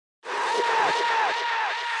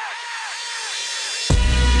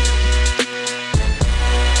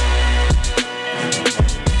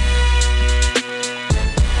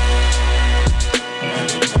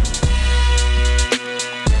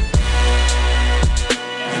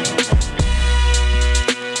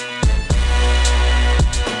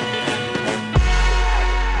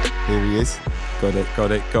Got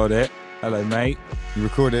it. Hello, mate. You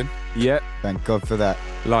recording? Yep, Thank God for that.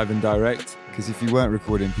 live and direct. Because if you weren't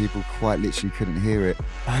recording, people quite literally couldn't hear it.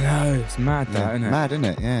 I know, it's mad that, isn't it? Mad, isn't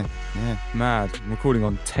it? Yeah. Mad. I'm recording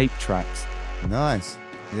on tape tracks. Nice.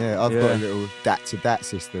 Yeah, I've got a little DAT to DAT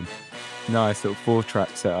system. Nice little 4-track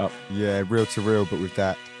setup. Yeah, reel to reel, but with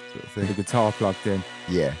that sort of With the thing. guitar plugged in.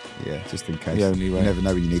 Yeah, just in case. The only way. You never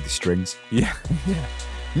know when you need the strings. Yeah.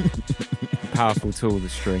 Powerful tool, the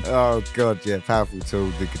string. Oh, God, yeah, powerful tool,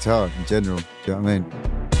 the guitar in general. Do you know what I mean?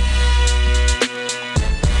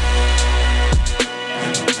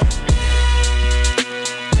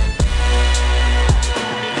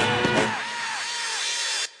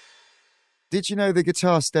 Did you know the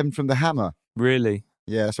guitar stemmed from the hammer? Really?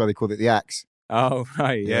 Yeah, that's why they called it the axe. Oh,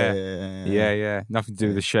 right, yeah. Yeah. Nothing to do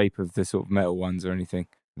with the shape of the sort of metal ones or anything.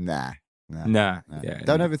 Nah. Nah. Yeah.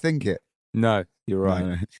 Don't overthink it. No, you're right.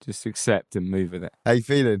 No. Just accept and move with it. How you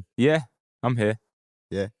feeling? Yeah, I'm here.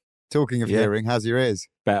 Talking of Yeah. hearing, how's your ears?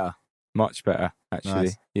 Better. Much better, actually.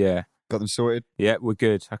 Nice. Yeah. Got them sorted? Yeah, we're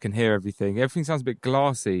good. I can hear everything. Everything sounds a bit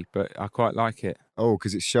glassy, but I quite like it. Oh,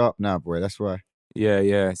 because it's sharp now, boy. That's why. Yeah,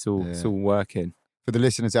 it's all working. For the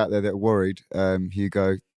listeners out there that are worried,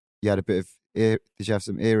 Hugo, you had a bit of ear. Did you have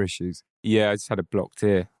some ear issues? Yeah, I just had a blocked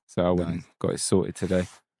ear, so I went and Nice. got it sorted today.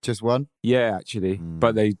 Just one? Yeah, actually,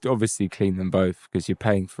 but they obviously clean them both because you're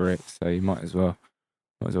paying for it, so you might as well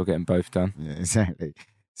get them both done. Yeah, exactly.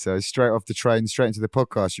 So straight off the train, straight into the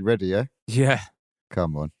podcast. You ready? Yeah. Yeah,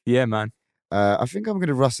 Come on. man. I think I'm going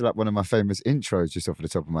to rustle up one of my famous intros just off the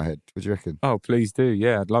top of my head. What do you reckon? Oh, please do.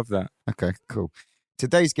 Yeah, I'd love that. Okay, cool.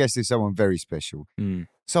 Today's guest is someone very special.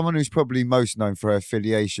 Someone who's probably most known for her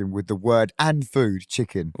affiliation with the word and food,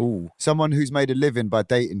 chicken. Ooh, Someone who's made a living by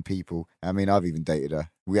dating people. I mean, I've even dated her.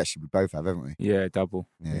 We both have, haven't we? yeah, double.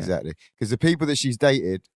 Yeah, exactly. Because the people that she's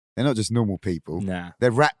dated, they're not just normal people. Nah. They're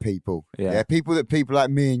rap people. Yeah. People that people like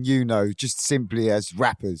me and you know just simply as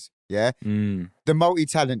rappers. Yeah. The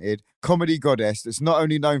multi-talented comedy goddess that's not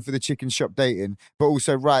only known for the chicken shop dating, but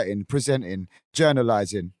also writing, presenting,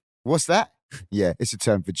 journalising. What's that? Yeah, it's a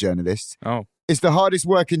term for journalists. Oh. It's the hardest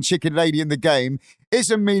working chicken lady in the game. It's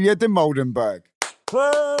Amelia de Moldenberg.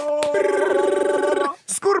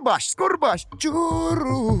 Skurbash,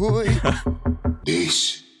 Juruy.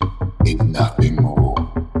 This is nothing more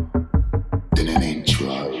than an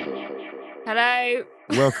intro. Hello.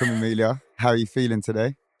 Welcome, Amelia. How are you feeling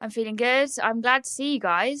today? I'm feeling good. I'm glad to see you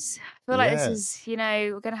guys. I feel like this Yeah.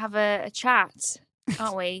 is, we're going to have a chat,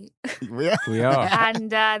 aren't we? Yeah. We are. And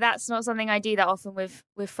that's not something I do that often with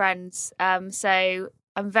friends. So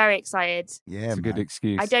I'm very excited. Yeah, It's a good man.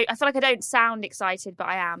 excuse. I feel like I don't sound excited, but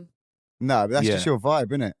I am. No, but that's Yeah. just your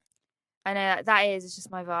vibe, isn't it? I know it's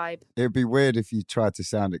just my vibe. It'd be weird if you tried to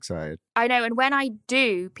sound excited. I know. And when I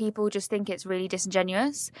do, people just think it's really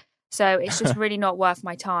disingenuous. So it's just really not worth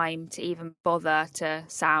my time to even bother to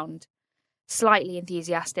sound slightly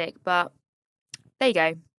enthusiastic. But there you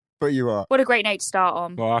go. But you are. What a great note to start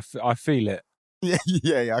on. Well, I feel it.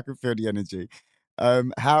 Yeah, I can feel the energy.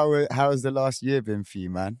 How has the last year been for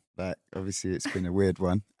you, man? Like, obviously, it's been a weird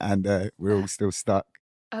one, and we're all still stuck.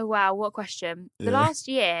 Oh, wow. What a question. The Yeah. last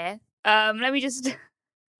year, let me just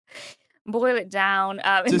boil it down.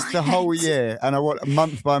 In Just my the whole head. year, and I want a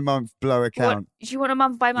month by month blow account. Do you want a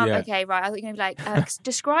month by month? Yeah. Okay, right. I thought you were going to be like,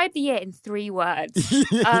 describe the year in 3 words.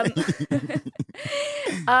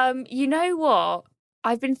 You know what?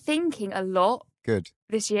 I've been thinking a lot Good.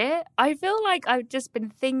 this year. I feel like I've just been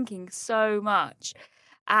thinking so much.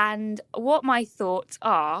 And what my thoughts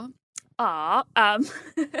are, I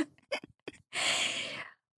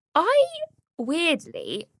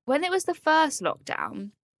weirdly, when it was the first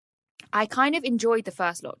lockdown, I kind of enjoyed the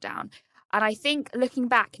first lockdown. And I think looking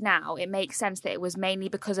back now, it makes sense that it was mainly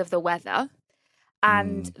because of the weather.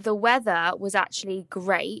 And the weather was actually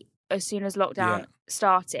great as soon as lockdown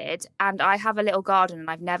started. And I have a little garden and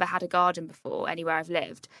I've never had a garden before anywhere I've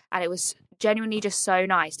lived. And it was genuinely just so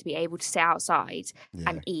nice to be able to sit outside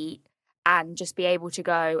and eat and just be able to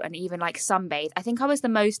go and even like sunbathe. I think I was the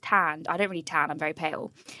most tanned. I don't really tan. I'm very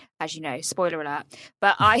pale, as you know, spoiler alert.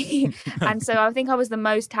 But and so I think I was the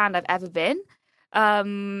most tanned I've ever been,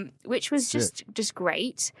 which was just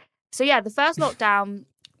great. So yeah, the first lockdown,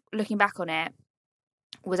 looking back on it,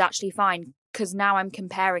 was actually fine because now I'm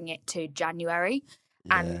comparing it to January,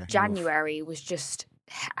 and January was just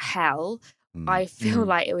hell. I feel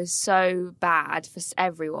like it was so bad for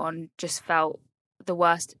everyone, just felt the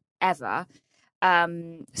worst ever.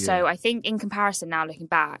 So I think in comparison now, looking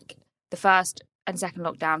back, the first and second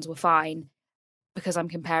lockdowns were fine because I'm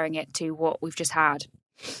comparing it to what we've just had.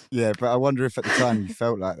 Yeah, but I wonder if at the time you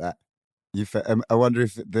felt like that. I wonder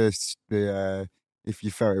if the if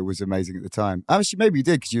you felt it was amazing at the time. Actually, maybe you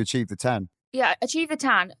did because you achieved the tan. Yeah, achieve the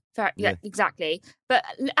tan. Yeah, exactly. But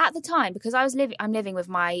at the time, because I'm living with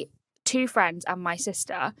my 2 friends and my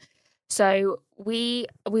sister. So we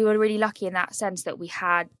were really lucky in that sense that we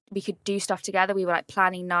could do stuff together. We were like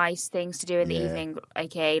planning nice things to do in the evening,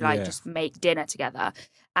 aka like just make dinner together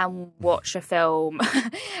and watch a film.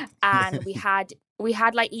 And we had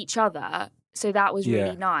like each other. So that was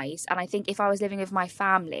really nice. And I think if I was living with my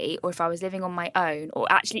family, or if I was living on my own,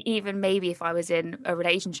 or actually even maybe if I was in a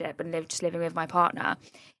relationship and just living with my partner,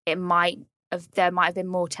 there might have been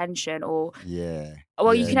more tension, or you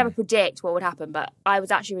can never predict what would happen. But I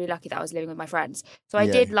was actually really lucky that I was living with my friends, so I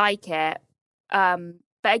did like it.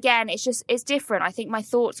 But again, it's different. I think my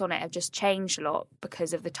thoughts on it have just changed a lot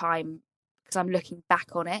because of the time, because I'm looking back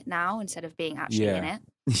on it now instead of being actually in it.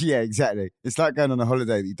 Yeah, exactly. It's like going on a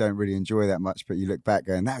holiday that you don't really enjoy that much, but you look back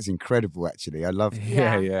going, that was incredible, actually. I loved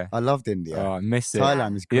I loved India. Oh, I miss it.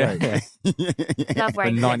 Thailand was great. Yeah. Love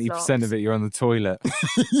wearing 90% of it, you're on the toilet.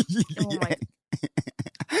 Oh my.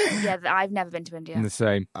 Yeah, I've never been to India. I'm the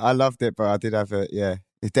same. I loved it, but I did have it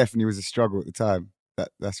definitely was a struggle at the time.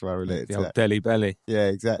 That's why I related the to old that. Delhi belly. Yeah,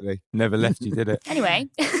 exactly. Never left you, did it? Anyway.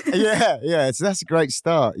 yeah. So that's a great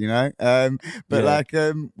start, you know.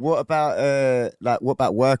 What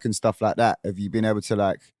about work and stuff like that? Have you been able to,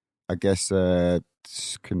 like, I guess,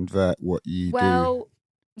 convert what you do? Well,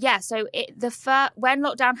 yeah. So when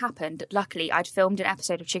lockdown happened, luckily I'd filmed an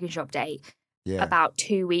episode of Chicken Shop Date about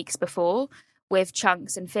 2 weeks before with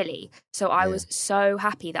Chunks and Philly. So I was so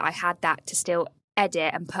happy that I had that to still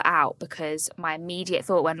edit and put out, because my immediate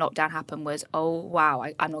thought when lockdown happened was, oh wow,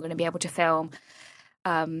 I'm not going to be able to film,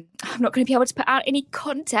 I'm not going to be able to put out any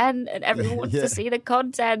content, and everyone wants to see the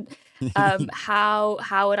content. How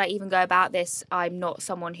would I even go about this? I'm not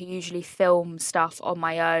someone who usually films stuff on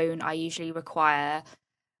my own. I usually require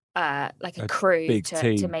like a crew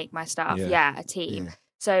to make my stuff. A team.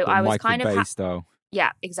 So I was Michael kind of Bay style.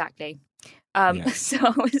 Yeah, exactly. So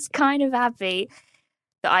I was kind of happy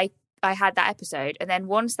that I had that episode, and then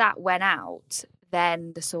once that went out,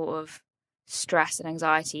 then the sort of stress and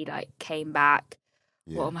anxiety like came back.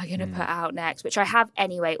 What am I going to put out next? Which I have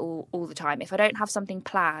anyway all the time. If I don't have something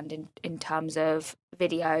planned in terms of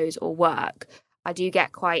videos or work, I do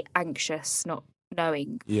get quite anxious not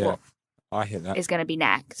knowing what I hear that is going to be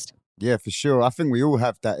next. Yeah, for sure. I think we all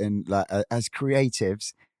have that in, like, as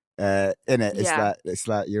creatives, in it. It's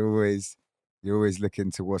like you're always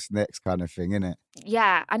looking to what's next kind of thing, isn't it?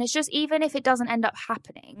 Yeah, and it's just, even if it doesn't end up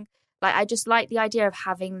happening, like, I just like the idea of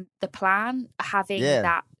having the plan, having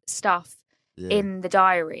that stuff in the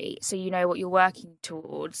diary, so you know what you're working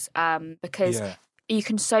towards, because you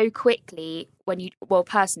can so quickly,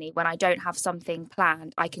 personally, when I don't have something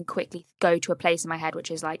planned, I can quickly go to a place in my head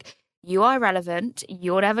which is like, you are irrelevant,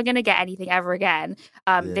 you're never going to get anything ever again,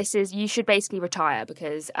 you should basically retire,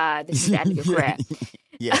 because this is the end of your career.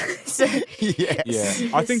 I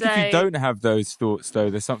think if you don't have those thoughts,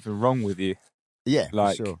 though, there's something wrong with you. Yeah,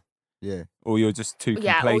 like, for sure. Yeah. Or you're just too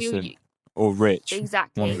complacent or rich.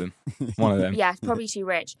 Exactly. One of them. Yeah, probably too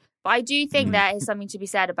rich. But I do think there is something to be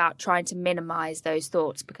said about trying to minimize those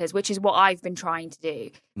thoughts, which is what I've been trying to do.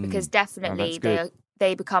 Because definitely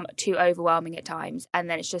they become too overwhelming at times, and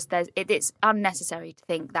then it's just it's unnecessary to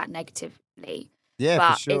think that negatively. Yeah,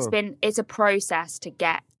 but for sure. It's a process to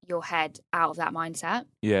get your head out of that mindset.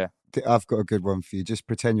 Yeah. I've got a good one for you. Just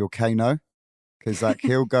pretend you're Kano, because like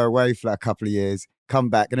he'll go away for like a couple of years, come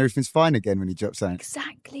back, and everything's fine again when he drops something.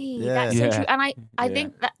 Exactly. That's so true. And I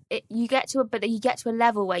think that you get to a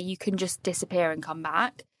level where you can just disappear and come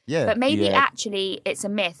back. Yeah. But maybe actually it's a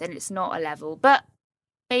myth and it's not a level. But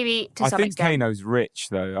maybe to some extent. I think Kano's rich,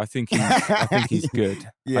 though. I think he's good.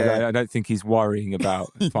 Yeah. I don't think he's worrying about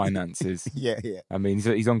finances. Yeah. I mean,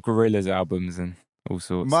 he's on Gorillaz albums and all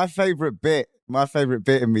sorts. My favourite bit,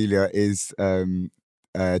 Amelia, is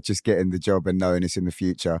just getting the job and knowing it's in the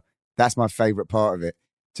future. That's my favourite part of it.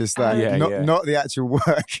 Just like not the actual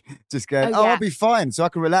work. Just going, I'll be fine, so I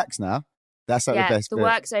can relax now. That's like the best bit. The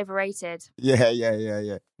work's overrated. Yeah.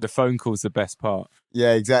 The phone call's the best part.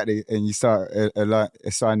 Yeah, exactly. And you start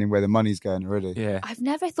assigning where the money's going already. Yeah. I've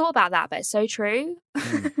never thought about that, but it's so true.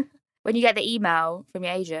 When you get the email from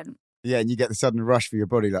your agent. Yeah, and you get the sudden rush for your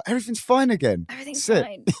body, like, everything's fine again. Everything's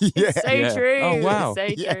fine. Yeah. It's so true. Oh, wow.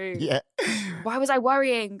 It's so true. Yeah. Why was I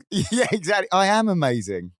worrying? Yeah, exactly. I am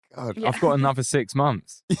amazing. God. I've got another 6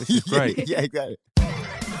 months. This is great. Yeah, exactly.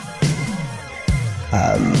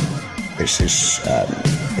 This is a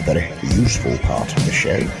very useful part of the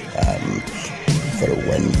show for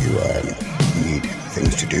when you need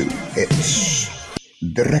things to do. It's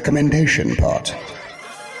the recommendation part.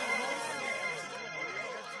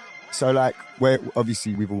 So, like, where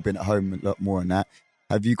obviously we've all been at home a lot more than that.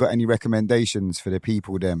 Have you got any recommendations for the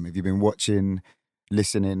people? Then, have you been watching,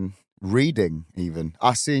 listening, reading? Even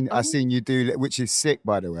I seen you do, which is sick,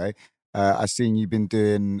 by the way. I seen you've been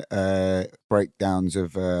doing breakdowns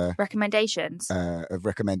of recommendations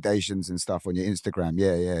and stuff on your Instagram.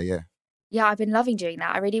 Yeah. Yeah, I've been loving doing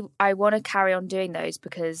that. I want to carry on doing those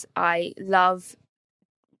because I love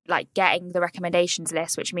like getting the recommendations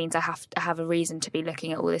list, which means I have to have a reason to be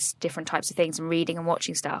looking at all this different types of things and reading and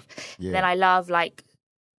watching stuff. Yeah. Then I love like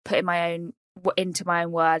putting into my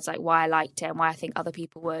own words, like why I liked it and why I think other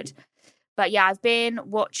people would. But yeah, I've been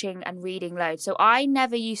watching and reading loads. So I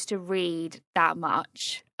never used to read that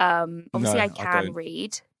much. Obviously I can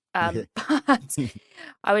read. But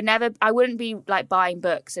I wouldn't be like buying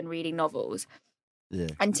books and reading novels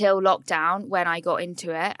until lockdown, when I got into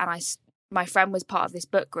it. And my friend was part of this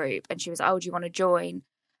book group and she was like, oh, do you want to join?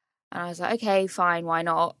 And I was like, okay, fine, why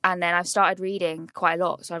not? And then I've started reading quite a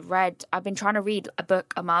lot. So I've been trying to read a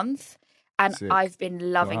book a month and I've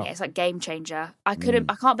been loving it. It's like game changer. I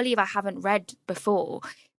can't believe I haven't read before,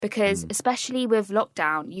 because especially with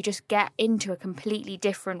lockdown, you just get into a completely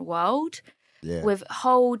different world. Yeah. With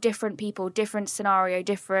whole different people, different scenario,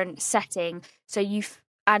 different setting. So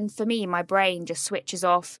and for me, my brain just switches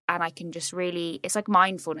off and I can just really, it's like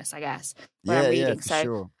mindfulness, I guess, when I'm reading. Yeah, for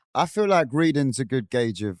sure. I feel like reading's a good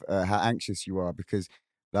gauge of how anxious you are, because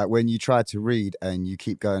like when you try to read and you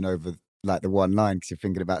keep going over like the one line because you're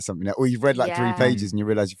thinking about something else, or you've read like 3 pages and you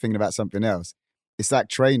realize you're thinking about something else. It's like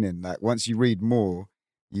training. Like once you read more,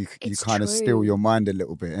 you kind of still your mind a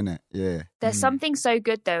little bit, innit? Yeah. There's something so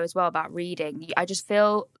good though as well about reading. I just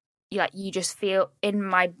feel like you just feel in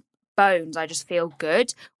my bones, I just feel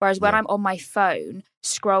good. Whereas when I'm on my phone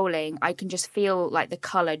scrolling, I can just feel like the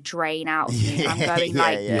colour drain out of me. I'm going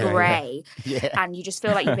grey. Yeah. And you just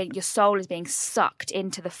feel like your soul is being sucked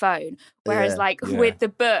into the phone. Whereas with the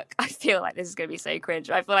book, I feel like this is going to be so cringe.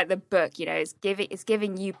 I feel like the book, is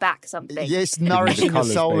giving you back something. Yeah, it's nourishing the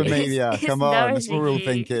soul, Amelia. Come on, that's what we're all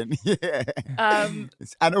thinking. Yeah.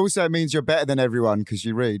 And also it means you're better than everyone because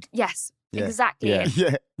you read. Yes. Yeah. Exactly.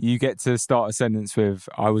 Yeah. You get to start a sentence with,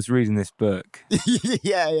 I was reading this book.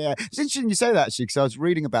 Yeah. It's interesting you say that, actually, because I was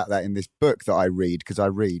reading about that in this book that I read, because I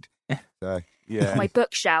read. So, yeah. My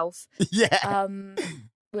bookshelf. Yeah.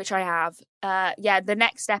 Which I have. The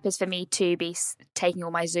next step is for me to be taking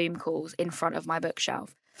all my Zoom calls in front of my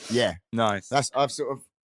bookshelf. Yeah. Nice. That's my sort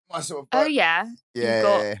of. Oh, yeah.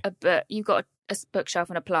 You've got a bookshelf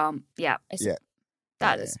and a plant. Yeah.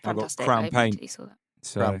 That is fantastic. Crown paint. Saw that.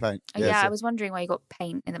 So, Crown paint. I was wondering why you got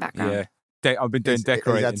paint in the background. Yeah, I've been doing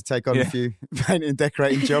decorating. You had to take on a few painting and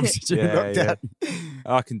decorating jobs during lockdown.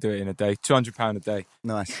 I can do it in a day. £200 a day.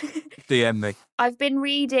 Nice. DM me. I've been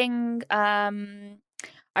reading.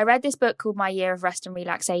 I read this book called My Year of Rest and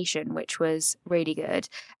Relaxation, which was really good,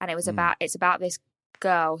 and it was it's about this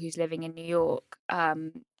girl who's living in New York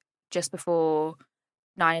just before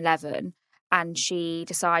 9/11, and she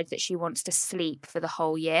decides that she wants to sleep for the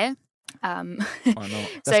whole year. Why not?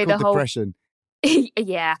 That's called depression.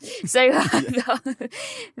 Yeah. So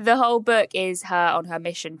the whole book is her on her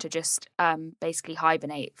mission to just basically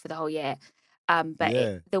hibernate for the whole year.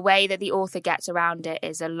 But the way that the author gets around it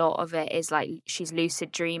is a lot of it is like she's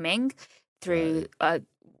lucid dreaming through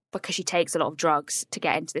because she takes a lot of drugs to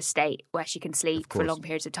get into the state where she can sleep for long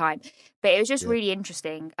periods of time. But it was just really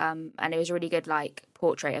interesting, and it was a really good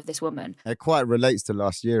portrait of this woman. It quite relates to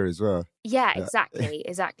last year as well. Yeah,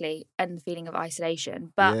 exactly. And the feeling of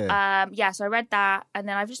isolation. But so I read that, and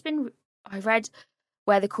then I read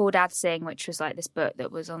Where the Crawdads Sing, which was this book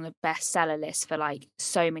that was on the bestseller list for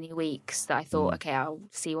so many weeks, that I thought, okay, I'll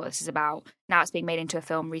see what this is about. Now it's being made into a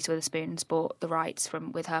film. Reese Witherspoon's bought the rights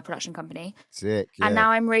with her production company. Sick. Yeah. And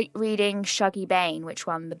now I'm reading Shuggie Bain, which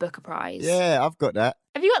won the Booker Prize. Yeah, I've got that.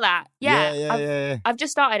 Have you got that? Yeah. I've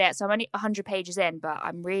just started it, so I'm only 100 pages in, but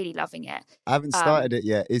I'm really loving it. I haven't started it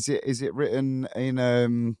yet. Is it written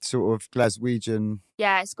in sort of Glaswegian?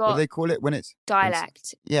 Yeah, it's got. What do they call it when it's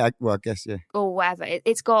dialect? I guess or whatever.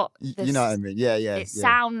 It's got. You know what I mean? Yeah. It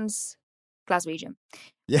sounds Glaswegian.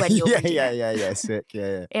 Yeah, yeah. Sick.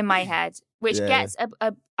 Yeah. In my head, which gets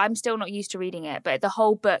I'm still not used to reading it, but the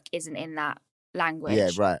whole book isn't in that language. Yeah,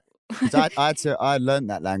 right. I learned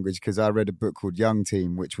that language because I read a book called Young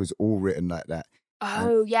Team, which was all written like that.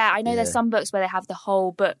 Oh, yeah. I know there's some books where they have the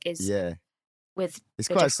whole book with. It's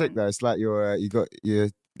quite sick though. It's like you're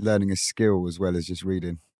learning a skill as well as just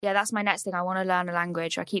reading. Yeah, that's my next thing. I want to learn a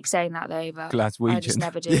language. I keep saying that though, but Glaswegian. I just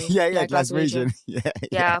never do. yeah, Glaswegian.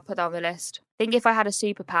 Yeah, I'll put that on the list. I think if I had a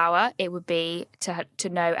superpower, it would be to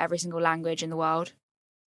know every single language in the world.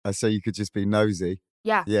 So you could just be nosy.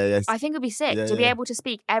 Yeah. Yeah. I think it'd be sick to be able to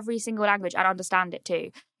speak every single language and understand it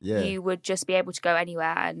too. Yeah. You would just be able to go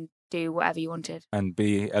anywhere and do whatever you wanted. And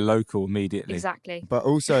be a local immediately. Exactly. But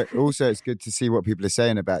also it's good to see what people are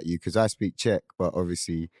saying about you, because I speak Czech, but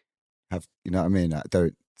obviously have, you know what I mean?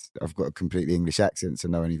 I've got a completely English accent, so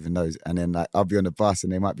no one even knows. And then like I'll be on the bus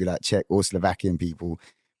and they might be like Czech or Slovakian people.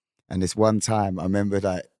 And this one time I remember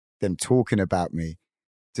like them talking about me,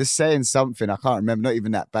 just saying something, I can't remember, not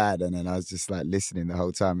even that bad. And then I was just like listening the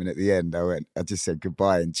whole time. And at the end I just said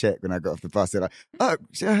goodbye in Czech when I got off the bus. They're like, oh,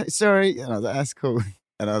 sorry. And I was like, that's cool.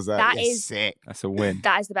 And I was like, That yes, is sick. That's a win.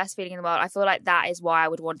 That is the best feeling in the world. I feel like that is why I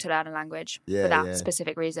would want to learn a language for that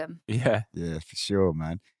specific reason. Yeah. Yeah, for sure,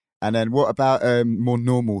 man. And then what about more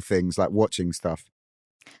normal things like watching stuff?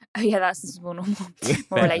 Oh yeah, that's more normal,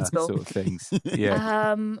 more relatable. Sort of things.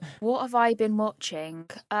 Yeah. What have I been watching?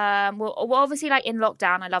 Well, obviously, like in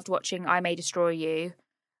lockdown, I loved watching I May Destroy You.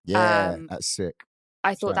 Yeah, that's sick.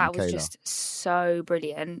 I thought Sharon that was Kayla. just so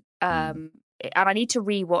brilliant. And I need to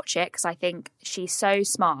rewatch it because I think she's so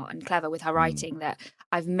smart and clever with her writing that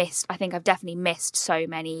I think I've definitely missed so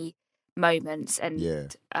many moments and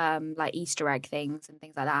like Easter egg things and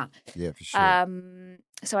things like that. Yeah, for sure.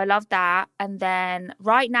 So I love that. And then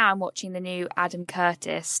right now I'm watching the new Adam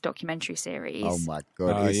Curtis documentary series. Oh my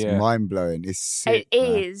God, it's mind-blowing. It's sick,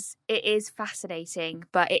 It is fascinating,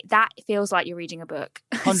 but that feels like you're reading a book.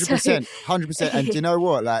 100%, 100%. And do you know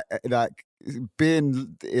what? Like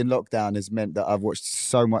being in lockdown has meant that I've watched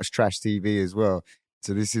so much trash TV as well.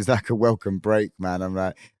 So this is like a welcome break, man. I'm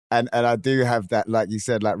like, and I do have that, like you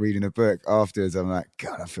said, like reading a book afterwards. I'm like,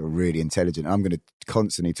 God, I feel really intelligent. I'm going to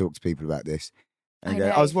constantly talk to people about this. And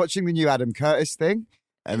I was watching the new Adam Curtis thing,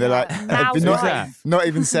 and they're like, not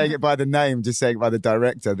even saying it by the name, just saying it by the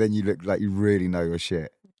director. Then you look like you really know your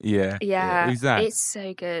shit. Yeah. Yeah. Who's that? It's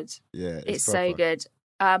so good. Yeah. It's so good.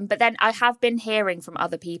 But then I have been hearing from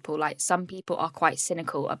other people, like some people are quite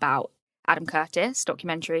cynical about Adam Curtis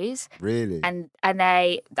documentaries. Really? And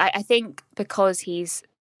I think because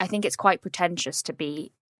I think it's quite pretentious to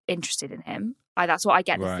be interested in him. That's what I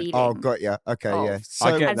get the feeling. Oh, got ya. Okay, yeah. So,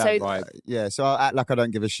 I get that vibe. Yeah, so I'll act like I don't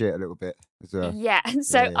give a shit a little bit as well. Yeah, and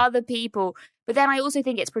so other people, but then I also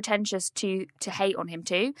think it's pretentious to hate on him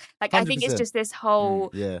too. Like 100%. I think it's just this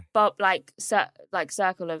whole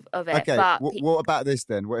circle of it. Okay, but what about this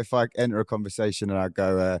then? What if I enter a conversation and I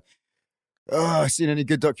go, I've seen any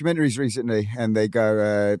good documentaries recently? And they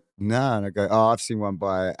go, no. And I go, I've seen one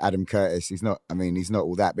by Adam Curtis. He's not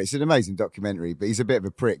all that, but it's an amazing documentary, but he's a bit of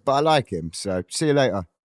a prick, but I like him. So see you later.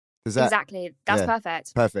 Exactly. That's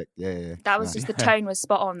perfect. Perfect. Yeah. That was just the tone was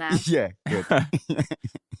spot on there. Yeah, good.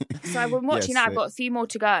 So I've been watching that. I've got a few more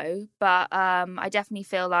to go, but I definitely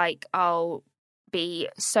feel like I'll be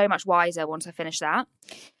so much wiser once I finish that.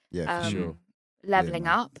 Yeah, for sure. Leveling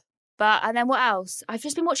up. And then what else? I've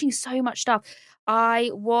just been watching so much stuff. I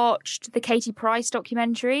watched the Katie Price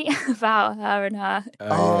documentary about her and her.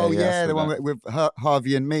 The one with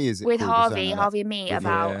Harvey and Me, is it? With Harvey and Me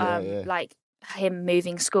about like him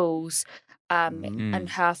moving schools and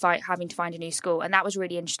her having to find a new school. And that was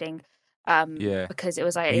really interesting because it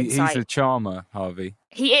was like an insight. He's a charmer, Harvey.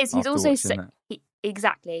 He is. He's also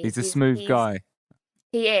exactly. He's a smooth guy.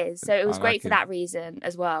 He is. So it was great for that reason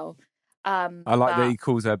as well. I like that he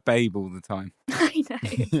calls her babe all the time. I know.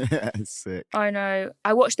 Yeah, sick. I know.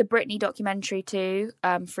 I watched the Britney documentary too,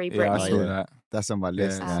 Free Britney. Yeah, I saw that. That's on my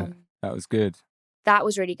list. That was good. That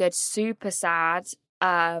was really good. Super sad.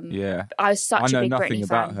 I was such a big Britney fan. I know nothing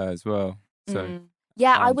about her as well. So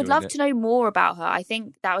I would love to know more about her. I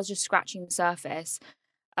think that was just scratching the surface.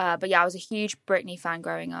 But yeah, I was a huge Britney fan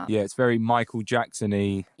growing up. Yeah, it's very Michael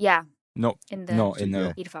Jackson-y. Yeah. Not in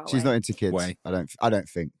the She's not into kids. Way. I don't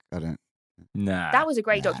think. Nah. That was a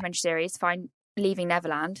great documentary series. Leaving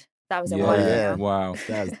Neverland. That was a wow.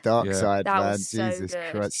 That was dark side, that man. Was so Jesus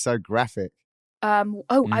good. Christ, so graphic. I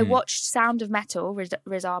watched Sound of Metal,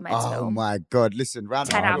 Riz Ahmed's film. Oh my God! Listen, round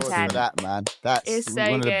 10 out of 10 for that, man. That's it's so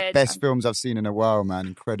one of the good. best films I've seen in a while, man.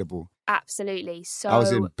 Incredible. Absolutely, so I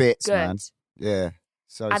was in bits, good. Man. Yeah,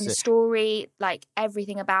 so and sick. The story, like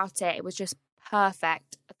everything about it, it was just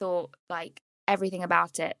perfect. I thought, like everything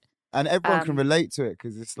about it, and everyone can relate to it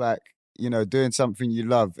because it's like, you know, doing something you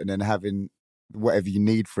love and then having whatever you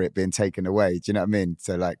need for it being taken away. Do you know what I mean?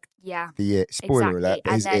 So like, the spoiler alert,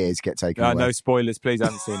 his ears get taken away. No spoilers, please. I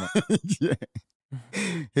haven't seen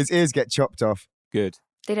it. His ears get chopped off. Good.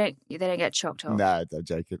 They don't get chopped off. No, I'm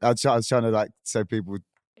joking. I was trying to like so people.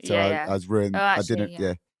 So I was ruined. Actually, I didn't.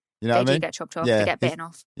 Yeah. You know they what I mean? do get chopped off. They get bitten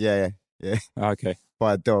off. Yeah. Okay.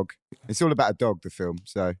 By a dog. It's all about a dog. The film.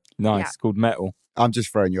 So nice. It's called Metal. I'm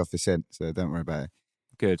just throwing you off the scent, so don't worry about it.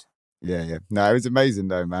 Good. Yeah. No, it was amazing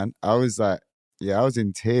though, man. I was like, Yeah, I was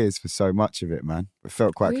in tears for so much of it, man. It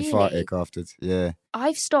felt quite cathartic afterwards. Yeah.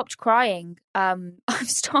 I've stopped crying. I've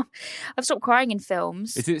stopped crying in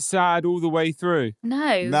films. Is it sad all the way through?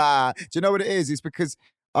 No. Nah. Do you know what it is? It's because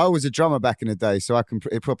I was a drummer back in the day, so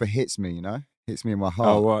it proper hits me, you know? Hits me in my heart.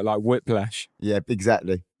 Oh, what, like Whiplash? Yeah,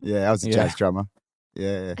 exactly. Yeah, I was a jazz drummer.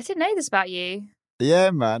 Yeah. I didn't know this about you. Yeah,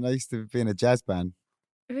 man. I used to be in a jazz band.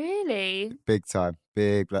 Really? Big time.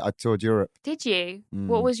 Big. Like, I toured Europe. Did you?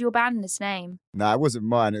 What was your band's name? No, it wasn't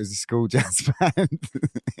mine. It was a school jazz band.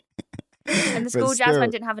 And the school jazz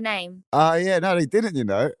band didn't have a name? Oh, yeah. No, they didn't, you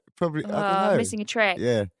know. Probably, I don't know. Missing a trick.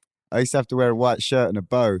 Yeah. I used to have to wear a white shirt and a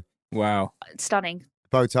bow. Wow. Stunning.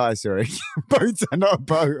 Bow tie, sorry. Bow tie, not a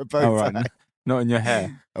bow, a bow tie. Right. Not in your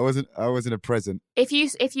hair. I wasn't a present. If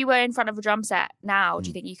you were in front of a drum set now, do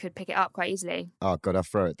you think you could pick it up quite easily? Oh, God, I'll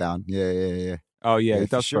throw it down. Yeah. Oh, yeah, it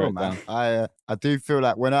does sure, throw it man. down. I do feel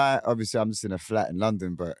like obviously I'm just in a flat in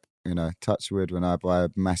London, but, you know, touch wood, when I buy a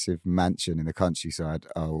massive mansion in the countryside,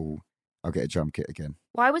 I'll get a drum kit again.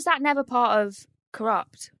 Why was that never part of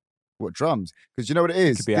Corrupt? What, drums? Because you know what it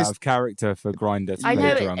is? It could be out of character for Grinder to I play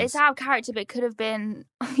know drums. it's out of character, but it could have been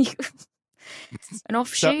an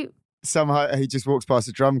offshoot. Somehow he just walks past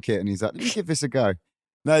a drum kit and he's like, let me give this a go.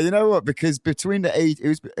 No, you know what? Because between the age, it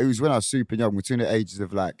was when I was super young, between the ages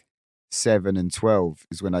of like 7 and 12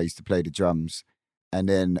 is when I used to play the drums. And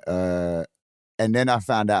then I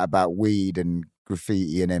found out about weed and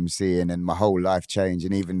graffiti and MCing, and my whole life changed,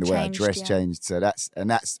 and even the way I dress changed. So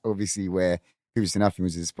that's obviously where Hoops to Nothing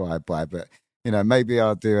was inspired by. But, you know, maybe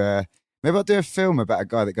I'll do a film about a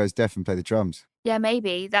guy that goes deaf and play the drums. Yeah,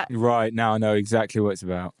 maybe that. Right, now I know exactly what it's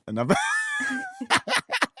about.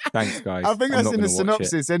 Thanks, guys. I think that's in the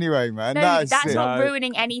synopsis anyway, man. No, that's not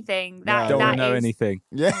ruining anything. Don't want to know anything.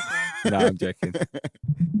 Yeah. No, I'm joking.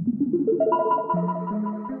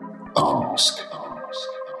 Ask.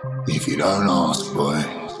 If you don't ask, boy,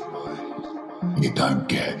 you don't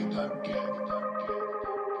get.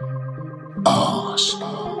 Ask.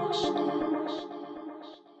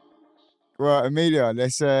 Right, Amelia,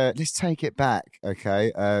 let's take it back,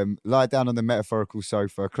 okay? Lie down on the metaphorical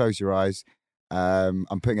sofa, close your eyes. I'm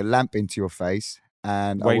putting a lamp into your face,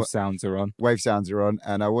 and wave sounds are on. Wave sounds are on,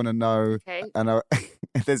 and I want to know. Okay. And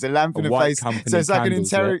there's a lamp in the face, so it's like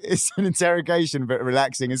it's an interrogation, but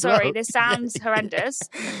relaxing as well. Sorry, this sounds horrendous.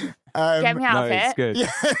 Get me out of here. It's good.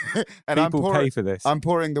 Yeah. And People pay for this. I'm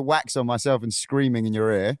pouring the wax on myself and screaming in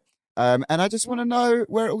your ear, and I just want to know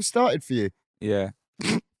where it all started for you. Yeah.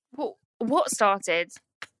 What started?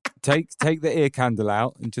 Take the ear candle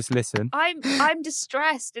out and just listen. I'm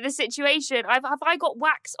distressed in this situation. Have I got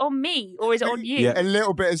wax on me, or is it on you? Yeah. A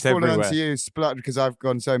little bit has fallen onto you, spluttered, because I've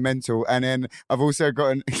gone so mental, and then I've also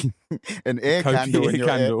got an ear candle in your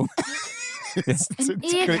ear. An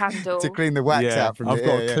ear candle to clean the wax out from your ear.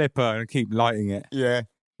 I've got a clipper and keep lighting it. Yeah.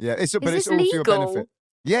 It's all legal? for your benefit.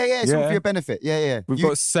 Yeah, it's all for your benefit. Yeah. We've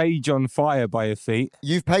got sage on fire by your feet.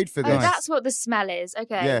 You've paid for this. Oh, that's what the smell is.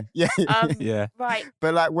 Okay. Yeah. Yeah. Right.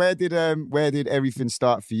 But like, where did everything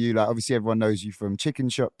start for you? Like, obviously everyone knows you from Chicken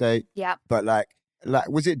Shop Day. Yeah. But like,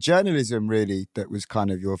 was it journalism really that was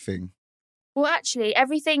kind of your thing? Well, actually,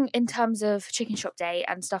 everything in terms of Chicken Shop Day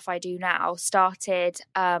and stuff I do now started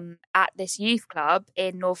at this youth club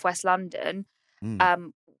in northwest London,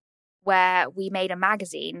 where we made a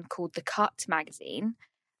magazine called The Cut magazine.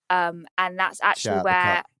 And that's actually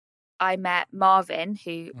where I met Marvin,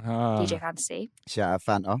 who DJ Fantasy. Shout out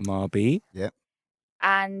Fanta. Marby. Yep.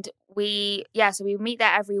 And we would meet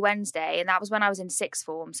there every Wednesday, and that was when I was in sixth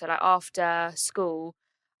form. So like after school,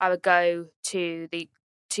 I would go to the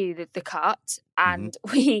Cut, and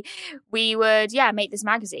we would make this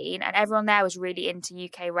magazine, and everyone there was really into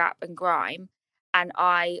UK rap and grime, and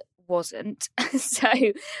I wasn't. So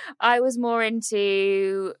I was more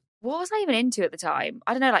into. What was I even into at the time?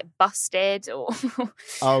 I don't know, like Busted or...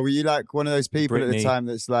 Oh, were you like one of those people at the time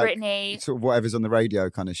that's like... Britney. Sort of whatever's on the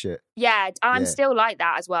radio kind of shit? Yeah, I'm still like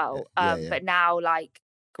that as well. But now, like,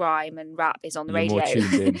 grime and rap is on the radio. More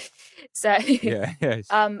tuned in. So... Yeah.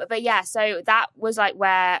 But yeah, so that was like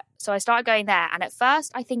where... So I started going there. And at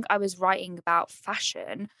first, I think I was writing about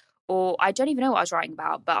fashion, or I don't even know what I was writing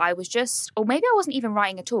about, but I was just... Or maybe I wasn't even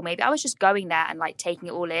writing at all. Maybe I was just going there and, like, taking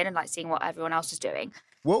it all in and, like, seeing what everyone else was doing.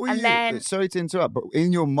 What were sorry to interrupt, but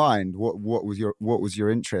in your mind, what was your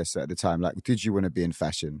interest at the time? Like, did you want to be in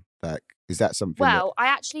fashion? Like, is that something? Well, I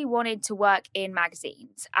actually wanted to work in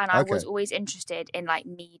magazines, and I was always interested in like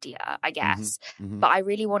media, I guess. But I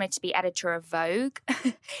really wanted to be editor of Vogue.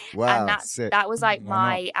 Wow, and that was like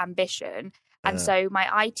my ambition. And so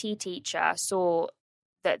my IT teacher saw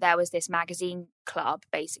that there was this magazine club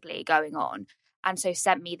basically going on. and so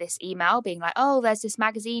sent me this email being like, oh, there's this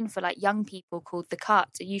magazine for like young people called The Cut.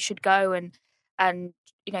 You should go and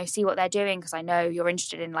you know, see what they're doing, because I know you're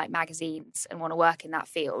interested in like magazines and want to work in that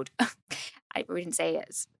field. I didn't say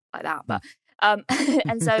it's like that, but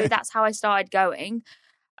and so that's how I started going.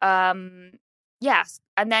 Yes,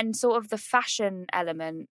 and then sort of the fashion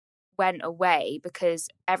element went away because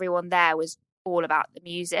everyone there was all about the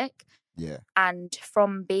music. Yeah. And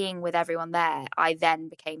from being with everyone there, I then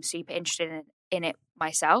became super interested in it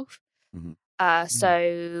myself. Mm-hmm.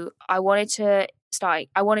 So I wanted to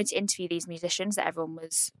interview these musicians that everyone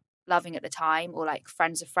was loving at the time, or like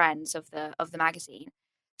friends of the magazine.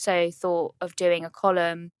 So thought of doing a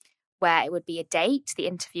column where it would be a date. The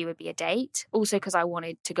interview would be a date. Also because I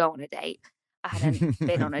wanted to go on a date. I hadn't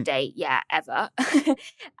been on a date yet, ever.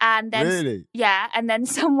 And then, really? Yeah. And then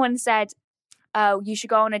someone said, oh, you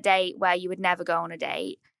should go on a date where you would never go on a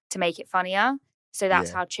date to make it funnier. So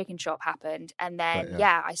that's how Chicken Shop happened. And then,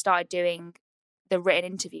 I started doing the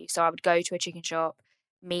written interview. So I would go to a chicken shop,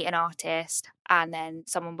 meet an artist, and then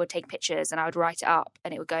someone would take pictures and I would write it up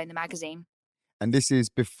and it would go in the magazine. And this is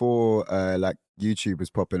before like YouTube was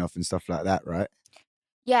popping off and stuff like that, right?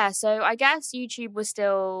 Yeah, so I guess YouTube was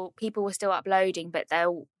people were still uploading, but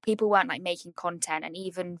people weren't like making content, and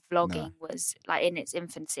even vlogging was like in its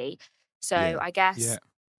infancy. So I guess,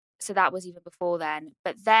 so that was even before then.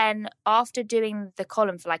 But then after doing the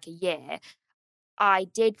column for like a year, I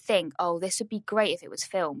did think, oh, this would be great if it was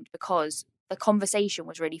filmed, because the conversation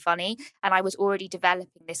was really funny. And I was already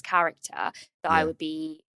developing this character that I would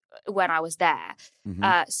be when I was there.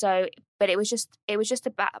 Mm-hmm. But it was just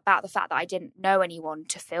about the fact that I didn't know anyone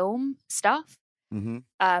to film stuff.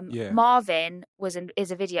 Mm-hmm. Marvin was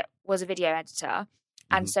a video editor.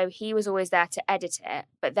 And so he was always there to edit it.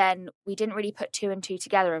 But then we didn't really put two and two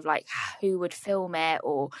together of like who would film it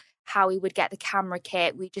or how we would get the camera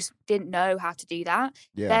kit. We just didn't know how to do that.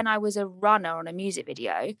 Yeah. Then I was a runner on a music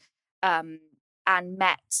video and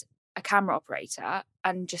met a camera operator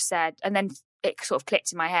and just said, and then it sort of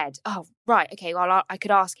clicked in my head. Oh, right. Okay. Well, I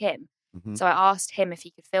could ask him. Mm-hmm. So I asked him if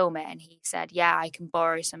he could film it. And he said, yeah, I can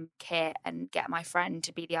borrow some kit and get my friend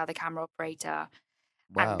to be the other camera operator.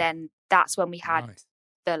 Wow. And then that's when we had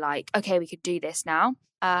the like, okay, we could do this now.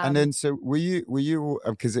 And then, so were you,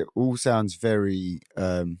 because it all sounds very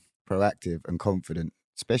proactive and confident,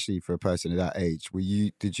 especially for a person of that age.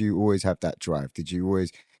 Did you always have that drive? Did you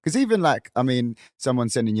always, because even like, I mean, someone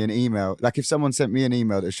sending you an email, like if someone sent me an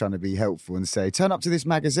email that's trying to be helpful and say, turn up to this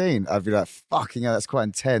magazine, I'd be like, fucking hell, that's quite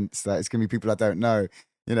intense. Like, it's going to be people I don't know,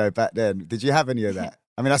 you know, back then. Did you have any of that?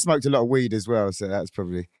 I mean, I smoked a lot of weed as well, so that's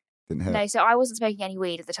probably didn't help. No, so I wasn't smoking any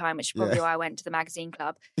weed at the time, which is probably why I went to the magazine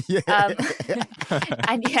club.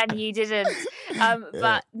 And you didn't.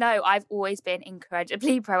 But no, I've always been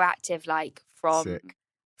incredibly proactive, like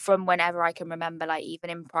from whenever I can remember, like even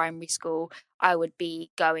in primary school, I would be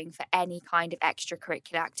going for any kind of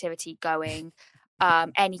extracurricular activity going,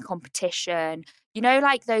 any competition, you know,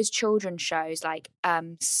 like those children's shows, like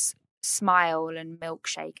Smile and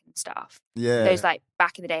Milkshake and stuff. Yeah. Those like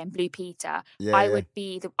back in the day, and Blue Peter. I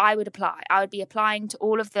would apply. I would be applying to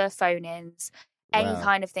all of the phone-ins, any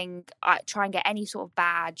kind of thing, try and get any sort of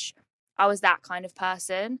badge. I was that kind of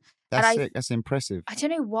person. That's sick. That's impressive. I don't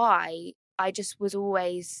know why. I just was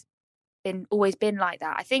always been like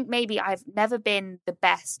that. I think maybe I've never been the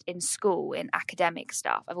best in school in academic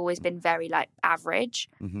stuff. I've always been very like average.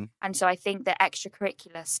 Mm-hmm. And so I think the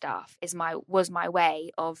extracurricular stuff was my way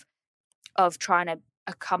of trying to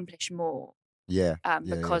accomplish more.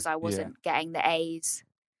 Because I wasn't getting the A's.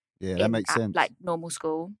 Yeah, that makes sense. Like normal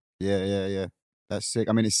school. Yeah. That's sick.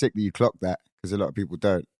 I mean, it's sick that you clock that, because a lot of people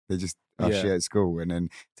don't. They just shit at school, and then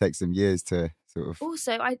it takes them years to sort of.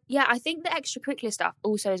 Also, I think the extracurricular stuff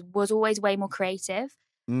also was always way more creative.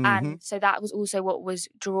 Mm-hmm. And so that was also what was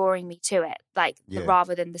drawing me to it, like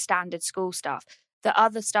rather than the standard school stuff. The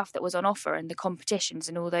other stuff that was on offer and the competitions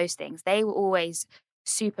and all those things, they were always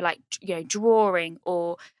super like, you know, drawing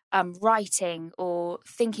or writing or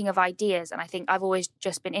thinking of ideas. And I think I've always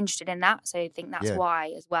just been interested in that. So I think that's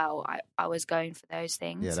why as well I was going for those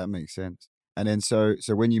things. Yeah, that makes sense. And then so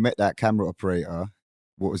when you met that camera operator,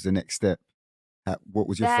 what was the next step? What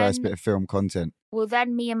was your first bit of film content? Well,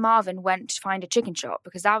 then me and Marvin went to find a chicken shop,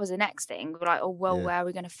 because that was the next thing. We were like, oh, well, where are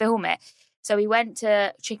we going to film it? So we went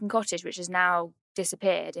to Chicken Cottage, which has now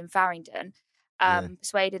disappeared in Farringdon,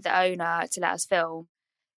 persuaded the owner to let us film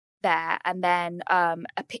there. And then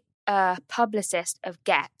a publicist of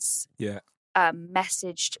Getz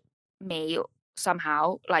messaged me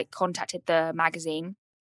somehow, like contacted the magazine.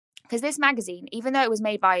 Because this magazine, even though it was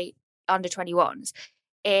made by under 21s,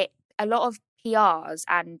 a lot of PRs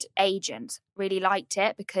and agents really liked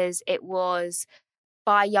it because it was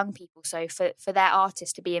by young people. So for their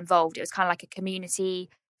artists to be involved, it was kind of like a community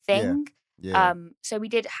thing. Yeah. So we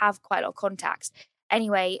did have quite a lot of contacts.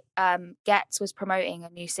 Anyway, Getz was promoting a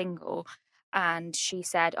new single, and she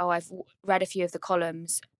said, "Oh, I've read a few of the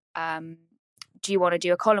columns. Do you want to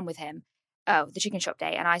do a column with him? Oh, the Chicken Shop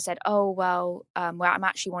Date." And I said, "Oh, well, I'm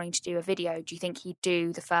actually wanting to do a video. Do you think he'd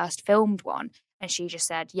do the first filmed one?" And she just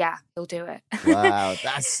said, "Yeah, he'll do it." Wow,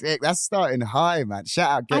 that's sick. That's starting high, man. Shout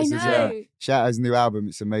out Getz as well. Shout out his new album.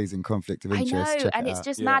 It's amazing. Conflict of Interest. I know, Check and it it's out.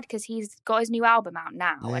 just mad because he's got his new album out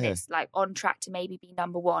now, and Yeah. it's like on track to maybe be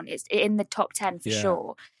number one. It's in the top 10 for Yeah.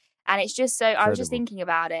 sure. And it's just so, I was just Incredible. thinking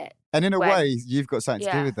about it. And in a when- way, you've got something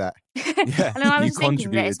to do Yeah. with that. Yeah, And then I was you just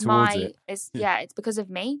thinking that contributed it's towards it. it's because of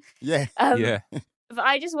me. Yeah. Yeah. But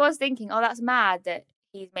I just was thinking, oh, that's mad that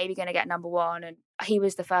he's maybe going to get number one, and he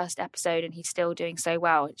was the first episode, and he's still doing so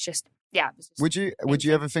well. It's just, yeah. It was just Would you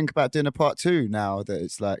amazing. ever think about doing a part 2 now that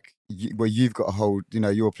it's like where you've got a hold? You know,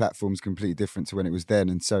 your platform's completely different to when it was then,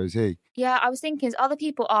 and so is he. Yeah, I was thinking, as other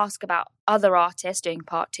people ask about other artists doing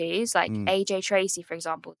part 2s, like AJ Tracy, for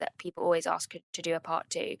example, that people always ask to do a part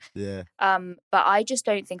 2. Yeah. But I just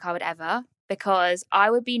don't think I would ever, because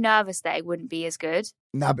I would be nervous that it wouldn't be as good.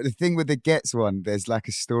 No, but the thing with the Getz one, there's like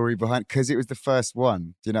a story behind, because it was the first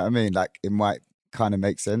one. Do you know what I mean? Like, it might kind of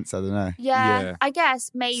make sense. I don't know. Yeah. I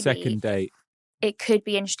guess maybe Second date. it could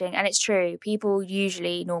be interesting. And it's true.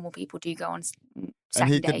 Normal people do go on And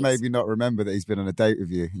second he could dates. maybe not remember that he's been on a date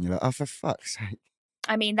with you, and you're like, oh, for fuck's sake.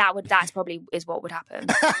 I mean, that's probably is what would happen.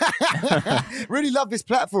 Really love this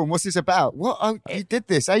platform. What's this about? What? Oh, you did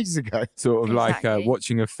this ages ago. Sort of like Exactly.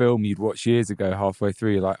 watching a film you'd watched years ago. Halfway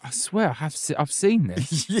through, you're like, I swear I've seen this.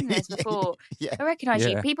 Seen this before. Yeah. I recognise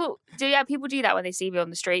you. Yeah. People do that when they see me on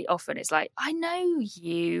the street often. It's like, I know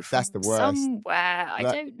you from That's the worst. somewhere. I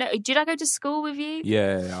Like- don't know. Did I go to school with you?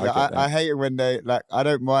 Yeah, Yeah, I get that. I hate it when they like. I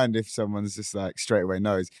don't mind if someone's just like straight away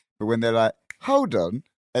knows, but when they're like, "Hold on,"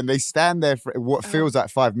 and they stand there for what feels like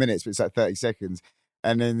 5 minutes, but it's like 30 seconds,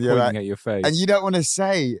 and then you're Pointing like, at your face. and you don't want to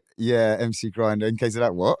say, "Yeah, MC Grinder," in case they're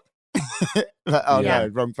like, "What?" Like, oh Yeah. no,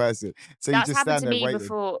 wrong person. So That's you just happened stand to there me waiting.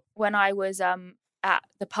 before when I was at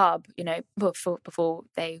the pub, before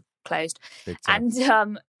they closed. Big time.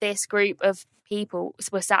 And this group of people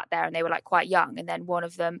were sat there, and they were like quite young. And then one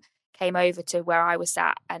of them came over to where I was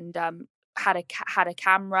sat and had a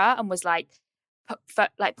camera and was like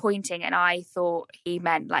pointing. And I thought he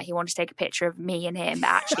meant like he wanted to take a picture of me and him. But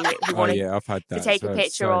actually, he Oh wanted yeah, I've had that. to take a so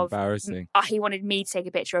picture so of. embarrassing. He wanted me to take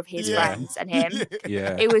a picture of his Yeah. friends and him.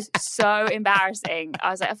 Yeah. It was so embarrassing. I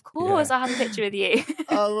was like, of course, Yeah. I'll have a picture with you.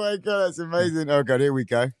 Oh my god, that's amazing! Oh god, here we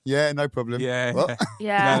go. Yeah, no problem. Yeah. What?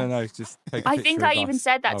 Yeah. No, just take a I picture think of I even us.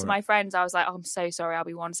 said that All to right. my friends. I was like, oh, I'm so sorry. I'll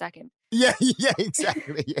be 1 second. Yeah,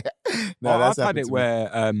 exactly. Yeah. No, Well, that's I've had happened it to me.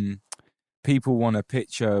 where people want a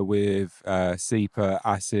picture with Seepa,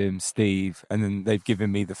 Asim, Steve, and then they've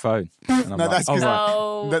given me the phone. And I'm No, like, that's oh, 'cause- right.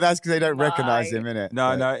 No. No, that's because they don't my. recognise him, innit?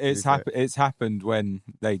 No, Like, it's to be fair. It's happened when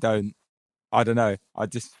they don't. I don't know. I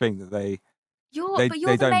just think that they. You're They- the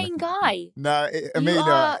they don't main recognise guy. No, I You mean,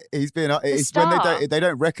 are he's been. It's when star. they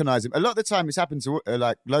don't recognise him. A lot of the time, it's happened to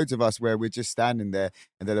like loads of us where we're just standing there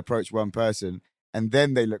and they'll approach one person and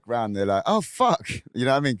then they look round. And they're like, "Oh fuck," you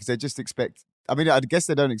know what I mean? Because they just expect. I mean, I guess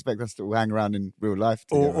they don't expect us to all hang around in real life.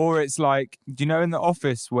 together. Or it's like, do you know in the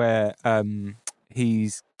office where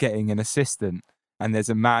he's getting an assistant and there's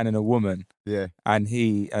a man and a woman yeah, and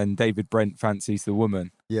David Brent fancies the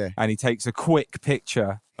woman yeah, and he takes a quick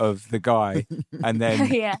picture of the guy and then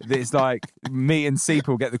Yeah. it's like me and Seepa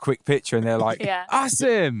will get the quick picture and they're like, Yeah.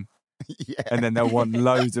 Asim! yeah, And then they'll want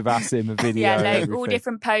loads of Asim, a video. Yeah, and all everything.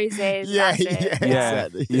 different poses. yeah, that's it. yeah, Yeah,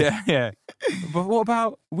 exactly. yeah. But what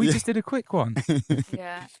about, we Yeah. just did a quick one.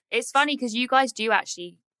 Yeah. It's funny because you guys do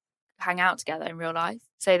actually hang out together in real life.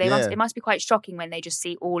 So Yeah. it must be quite shocking when they just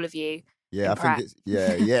see all of you. Yeah, I prep. think it's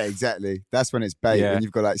yeah, exactly. That's when it's bait. Yeah. When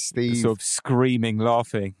you've got like Steve, Sort of screaming,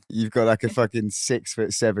 laughing. you've got like a fucking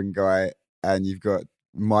 6'7" guy, and you've got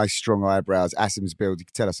my strong eyebrows, Asim's build. You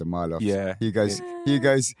can tell us a mile off. Yeah. Hugo's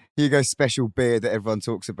special beard that everyone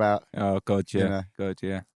talks about. Oh, God, yeah. You know. God,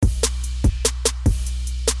 yeah.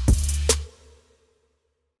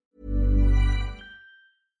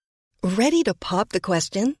 Ready to pop the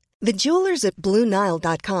question? The jewelers at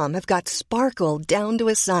BlueNile.com have got sparkle down to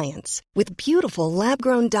a science with beautiful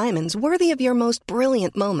lab-grown diamonds worthy of your most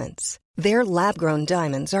brilliant moments. Their lab-grown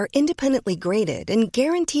diamonds are independently graded and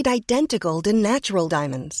guaranteed identical to natural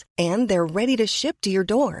diamonds, and they're ready to ship to your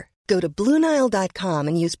door. Go to BlueNile.com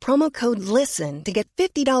and use promo code LISTEN to get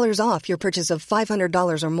 $50 off your purchase of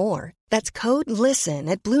 $500 or more. That's code LISTEN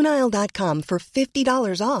at BlueNile.com for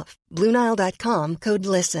 $50 off. BlueNile.com, code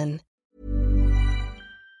LISTEN.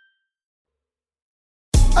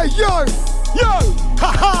 Hey, yo! Yo!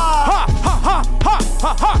 Ha ha! Ha ha ha ha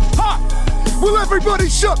ha ha ha! Will everybody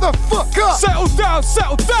shut the fuck up? Settle down,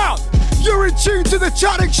 settle down! You're in tune to the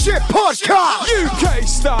Chatting Shit podcast! UK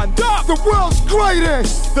stand up! The world's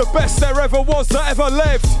greatest! The best there ever was that ever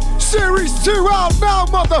lived! Series 2 out now,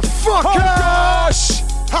 motherfucker! Oh gosh!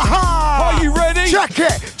 Ha ha! Are you ready? Check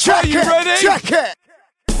it! Check Are you it! ready? Check it!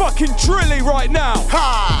 Fucking drilly right now!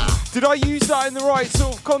 Ha! Did I use that in the right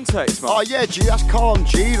sort of context, man? Oh yeah, G, that's calm,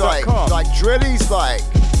 G. Like, calm? like drilly's like,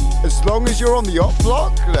 as long as you're on the op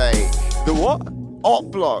block, like. The what?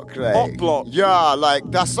 Op block, like. Op block? Yeah, like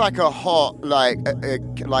that's like a hot, like.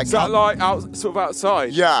 Is that like sort of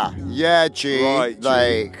outside? Yeah, yeah, G. Right, G.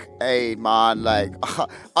 Like, hey, man, like,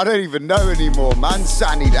 I don't even know anymore. Man,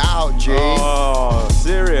 sannied out, G. Oh,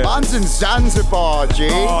 serious? Man's in Zanzibar, G.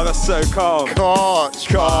 Oh, that's so calm. Cotch.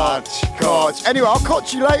 Anyway, I'll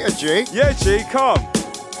catch you later, G. Yeah, G, calm.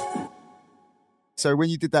 So when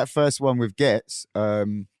you did that first one with Gets,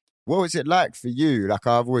 what was it like for you? Like,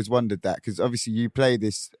 I've always wondered that, because obviously you play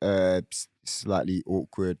this slightly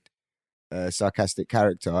awkward, sarcastic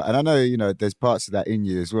character. And I know, you know, there's parts of that in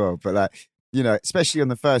you as well. But, like, you know, especially on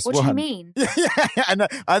the first one. What do you mean? Yeah, and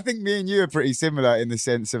I think me and you are pretty similar in the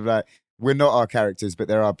sense of, like, we're not our characters, but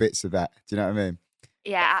there are bits of that. Do you know what I mean?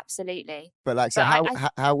 Yeah, absolutely. But, like, so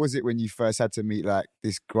But how was it when you first had to meet, like,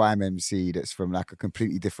 this grime MC that's from, like, a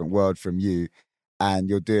completely different world from you, and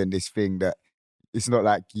you're doing this thing that, it's not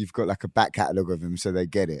like you've got like a back catalogue of them so they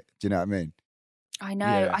get it. Do you know what I mean? I know.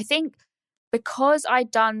 Yeah. I think because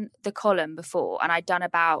I'd done the column before and I'd done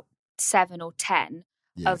about 7 or 10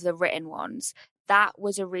 of the written ones, that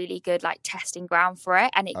was a really good like testing ground for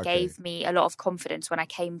it. And it gave me a lot of confidence when I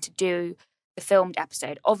came to do the filmed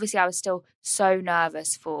episode. Obviously, I was still so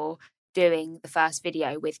nervous for doing the first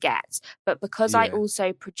video with Gets, but because I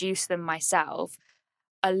also produced them myself,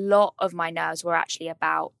 a lot of my nerves were actually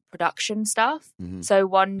about production stuff. Mm-hmm. So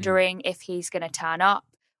wondering if he's going to turn up,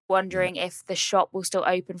 wondering if the shop will still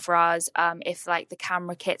open for us, if like the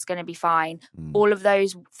camera kit's going to be fine. All of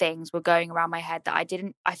those things were going around my head that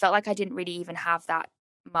I felt like I didn't really even have that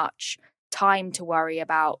much time to worry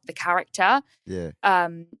about the character. Yeah.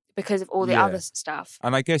 Because of all the other stuff.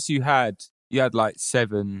 And I guess you had like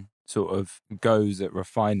 7 sort of goes at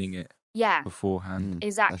refining it. Yeah. Beforehand.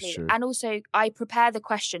 Exactly. And also I prepare the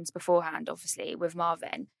questions beforehand, obviously, with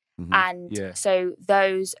Marvin. Mm-hmm. And so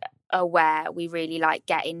those are where we really like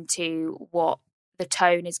get into what the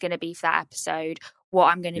tone is going to be for that episode,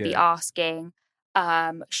 what I'm going to be asking,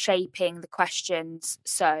 shaping the questions.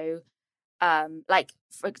 So like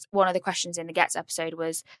one of the questions in the Gets episode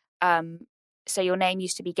was, so your name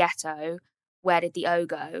used to be Ghetto, where did the O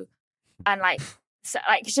go? And like, so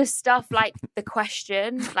like just stuff like the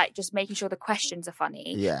question, like just making sure the questions are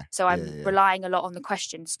funny. Yeah. So I'm relying a lot on the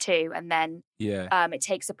questions too, and then it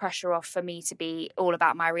takes the pressure off for me to be all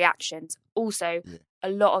about my reactions. Also,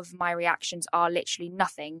 a lot of my reactions are literally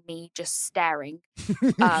nothing, me just staring.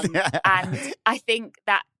 And I think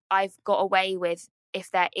that I've got away with,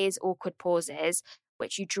 if there is awkward pauses,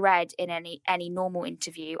 which you dread in any normal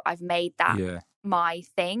interview, I've made that my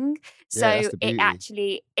thing. So it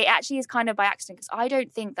actually is kind of by accident, because I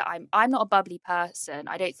don't think that I'm not a bubbly person.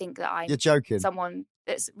 I don't think that I'm You're joking. Someone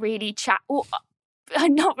that's really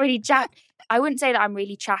I'm not really chat. I wouldn't say that I'm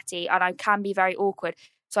really chatty, and I can be very awkward.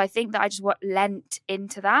 So I think that I just lent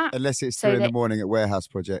into that. Unless it's 3 in the morning at Warehouse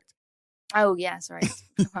Project. Oh yeah, sorry.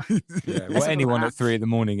 Well, anyone at 3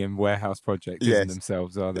 a.m. in Warehouse Project isn't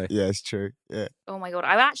themselves, are they? Yeah, it's true. Yeah. Oh my God,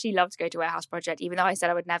 I would actually love to go to Warehouse Project, even though I said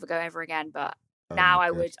I would never go ever again. But now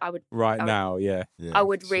I would. Now, I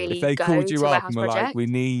would really. If they go called you to up Warehouse and were Project. like, "We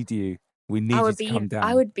need you. We need you to come down."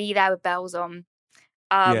 I would be there with bells on.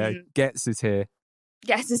 Gets is here.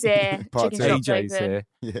 Gets is here. Chicken shop's AJ's open.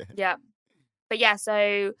 here. Yeah. But yeah,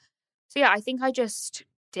 so yeah, I think I just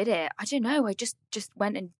did it. I don't know. I just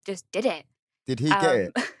went and just did it. Did he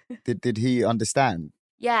get it? Did he understand?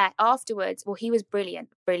 Yeah, afterwards, well, he was brilliant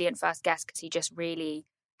first guest, because he just really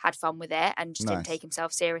had fun with it and just didn't take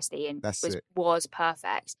himself seriously, and was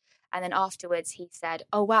perfect. And then afterwards he said,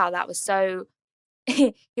 oh wow, that was so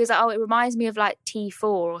he was like, oh, it reminds me of like T4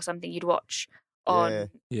 or something you'd watch on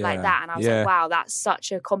like that. And I was like, wow, that's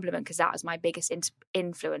such a compliment, because that was my biggest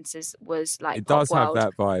influences, was like it does Pop have World.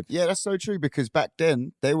 that vibe. Yeah, that's so true, because back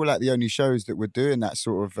then they were like the only shows that were doing that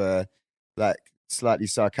sort of like slightly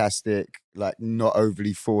sarcastic, like not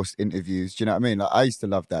overly forced interviews. Do you know what I mean? Like I used to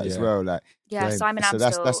love that as well. Like Simon so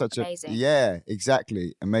Amstel, that's such amazing.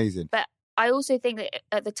 Exactly, amazing. But I also think that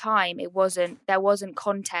at the time there wasn't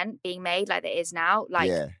content being made like there is now.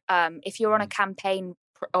 Like if you're on a campaign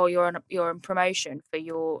or you're on promotion for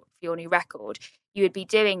your new record, you would be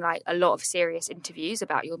doing like a lot of serious interviews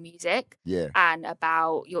about your music and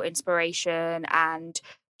about your inspiration and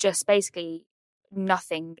just basically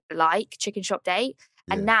nothing like Chicken Shop Date.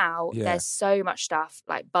 And now there's so much stuff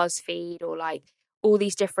like BuzzFeed or like all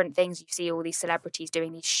these different things. You see all these celebrities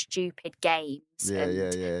doing these stupid games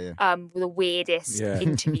with the weirdest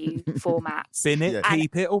interview formats. Spin it,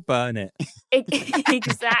 keep it, or burn it.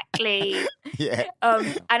 Exactly.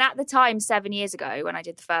 And at the time, 7 years ago, when I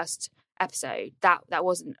did the first episode, that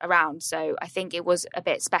wasn't around. So I think it was a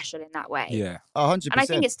bit special in that way. Yeah. 100%. And I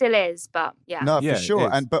think it still is, but No, for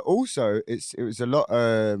sure. But also it was a lot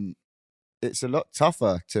it's a lot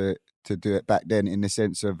tougher to do it back then, in the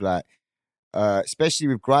sense of like especially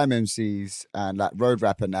with grime MCs and like road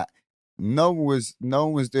rap and that, no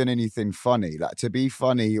one was doing anything funny. Like to be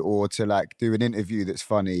funny or to like do an interview that's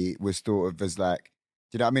funny was thought of as like,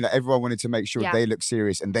 do you know what I mean? Like everyone wanted to make sure they looked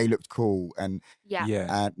serious and they looked cool and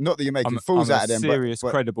and not that you're making fools out of them, serious,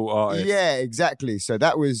 but credible artist. Yeah, exactly. So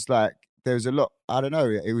that was like, there was a lot. I don't know.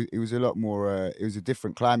 It was a lot more. It was a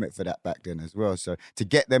different climate for that back then as well. So to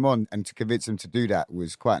get them on and to convince them to do that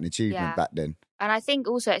was quite an achievement back then. And I think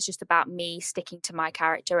also it's just about me sticking to my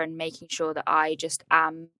character and making sure that I just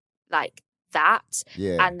am like that.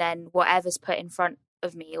 Yeah. And then whatever's put in front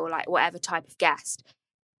of me or like whatever type of guest,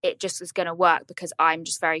 it just is going to work because I'm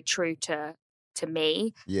just very true to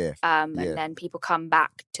me. Yeah. And then people come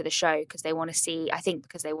back to the show because they want to see. I think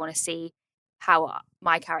because they want to see how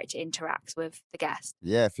my character interacts with the guest.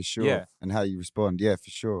 Yeah, for sure. Yeah. And how you respond. Yeah,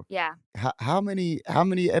 for sure. Yeah. How many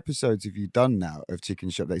episodes have you done now of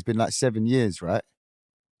Chicken Shop Date? It's been like 7 years, right?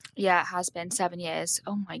 Yeah, it has been 7 years.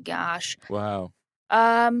 Oh my gosh. Wow.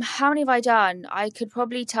 How many have I done? I could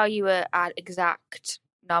probably tell you an exact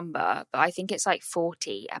number, but I think it's like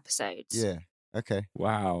 40 episodes. Yeah. Okay.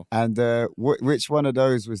 Wow. And which one of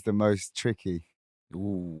those was the most tricky?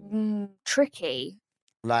 Ooh. Tricky.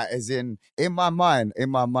 Like, as in my mind,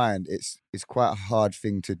 it's quite a hard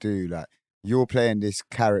thing to do. Like, you're playing this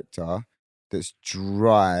character that's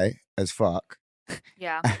dry as fuck.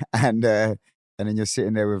 Yeah. And then you're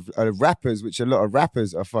sitting there with rappers, which a lot of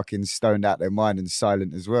rappers are fucking stoned out their mind and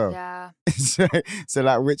silent as well. Yeah. so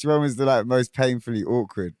like, which one was the like most painfully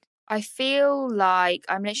awkward? I feel like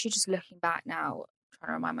I'm literally just looking back now, trying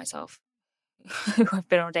to remind myself who I've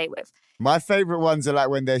been on a date with. My favourite ones are like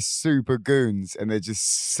when they're super goons and they're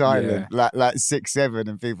just silent, like 6-7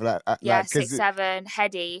 and people like yeah, 6-7.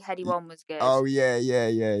 Heady 1 was good. Oh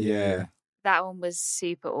yeah. That one was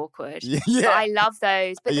super awkward. Yeah. But I love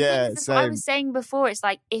those. But the Yeah, thing is, I was saying before, it's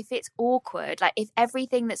like if it's awkward, like if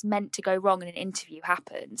everything that's meant to go wrong in an interview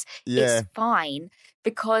happens, it's fine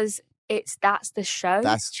because that's the show.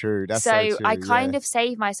 That's true. That's so true, I kind of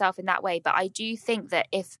save myself in that way. But I do think that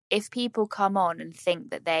if people come on and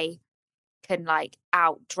think that they can like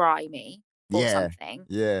out dry me or something,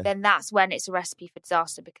 then that's when it's a recipe for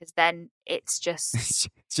disaster, because then it's just it's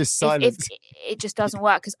just silence. It just doesn't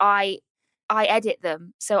work because I edit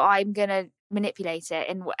them, so I'm gonna manipulate it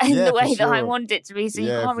in the way that I want it to be. So you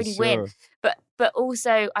can't really win. But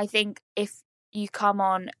also I think if you come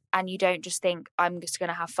on and you don't just think I'm just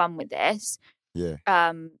gonna have fun with this,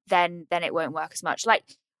 then it won't work as much.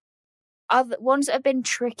 Like other ones that have been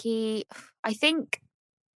tricky, I think.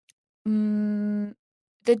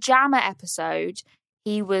 The Jammer episode,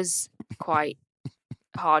 he was quite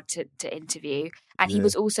hard to interview, and he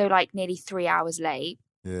was also like nearly 3 hours late,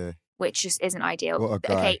 which just isn't ideal. What a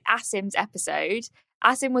guy. Okay, Asim's episode,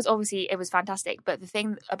 Asim was obviously, it was fantastic, but the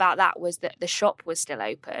thing about that was that the shop was still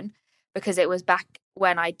open because it was back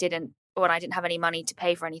when I didn't have any money to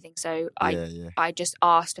pay for anything, so I just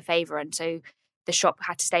asked a favor, and so the shop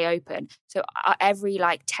had to stay open. So every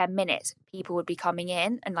like 10 minutes, people would be coming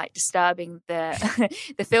in and like disturbing the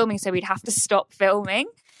the filming. So we'd have to stop filming.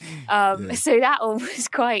 So that one was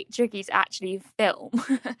quite tricky to actually film.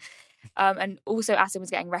 And also Asim was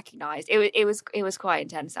getting recognised. It was quite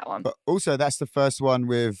intense, that one. But also that's the first one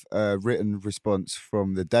with a written response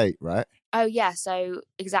from the date, right? Oh yeah. So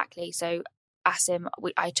exactly. So Asim,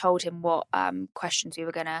 I told him what questions we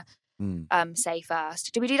were gonna say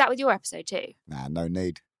first. Did we do that with your episode too? Nah, no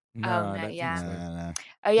need. No, no, yeah. No.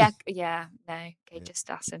 Oh yeah, no. Okay, just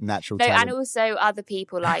us and natural no, talent. and also other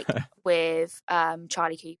people like with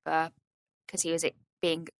Charlie Cooper, because he was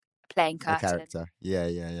playing Curtin, a character.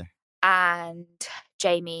 Yeah. and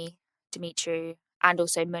Jamie Dimitri, and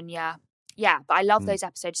also Munya. Yeah, but I love those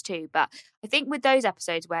episodes too. But I think with those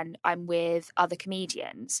episodes when I'm with other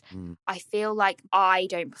comedians, I feel like I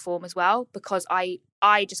don't perform as well because I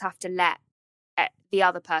just have to let the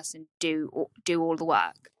other person do all the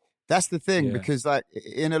work. That's the thing, because like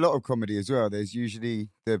in a lot of comedy as well, there's usually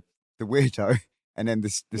the weirdo and then the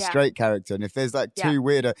straight character. And if there's like two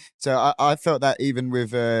weirdo, so I felt that even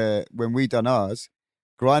with when we done ours,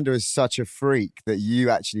 Grinder is such a freak that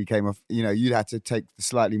you actually came off, you know, you had to take the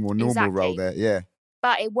slightly more normal role there. Yeah.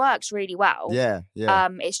 But it works really well. Yeah.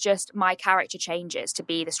 It's just my character changes to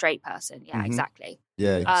be the straight person. Yeah, exactly.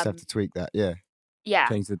 Yeah, you just have to tweak that. Yeah. Yeah.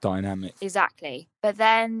 Change the dynamic. Exactly. But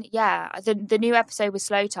then, the new episode with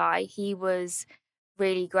Slow Tie, he was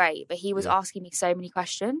really great, but he was asking me so many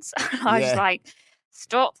questions. I was like,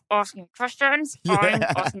 stop asking questions. I'm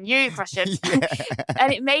asking you questions.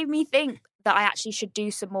 And it made me think that I actually should do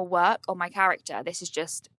some more work on my character. This is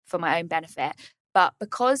just for my own benefit. But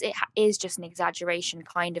because it is just an exaggeration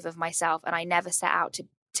kind of myself, and I never set out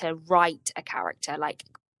to write a character like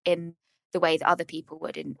in the way that other people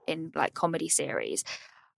would in like comedy series,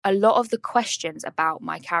 a lot of the questions about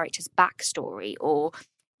my character's backstory or,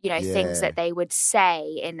 you know, things that they would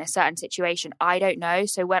say in a certain situation, I don't know.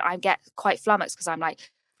 So when I get quite flummoxed because I'm like,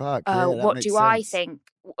 what do I think?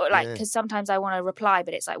 Like, because sometimes I want to reply,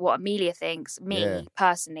 but it's like what Amelia thinks, me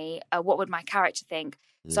personally, what would my character think?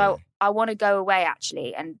 So I want to go away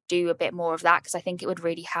actually and do a bit more of that because I think it would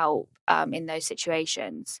really help in those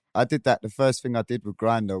situations. I did that. The first thing I did with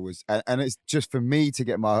Grinder was, and it's just for me to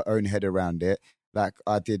get my own head around it. Like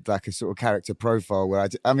I did like a sort of character profile where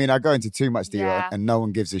I go into too much detail and no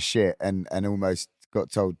one gives a shit and almost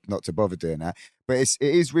got told not to bother doing that. But it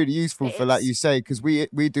is really useful like you say, because we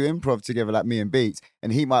do improv together, like me and Beats,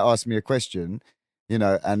 and he might ask me a question, you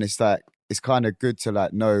know, and it's like, it's kind of good to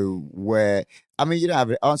like know where, I mean, you don't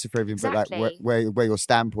have an answer for everything, but like where your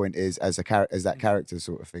standpoint is as that character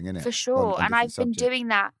sort of thing, isn't it? For sure. And I've been doing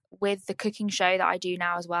that with the cooking show that I do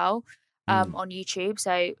now as well on YouTube.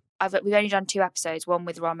 So we've only done 2 episodes, one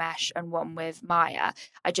with Ramesh and one with Maya.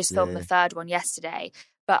 I just filmed the third one yesterday.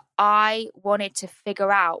 But I wanted to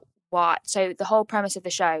figure out so the whole premise of the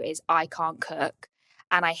show is I can't cook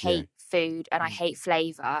and I hate food and I hate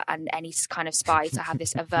flavour and any kind of spice. I have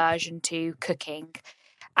this aversion to cooking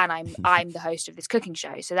and I'm the host of this cooking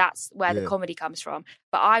show. So that's where the comedy comes from.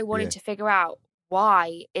 But I wanted to figure out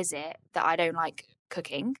why is it that I don't like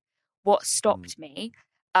cooking? What stopped me?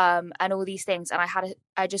 And all these things. And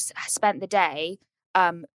I just spent the day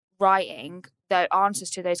writing the answers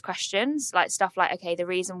to those questions, like stuff like, okay, the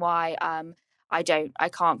reason why I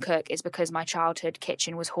can't cook is because my childhood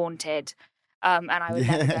kitchen was haunted. And I would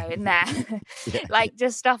never go in there. Like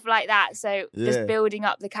just stuff like that. So just building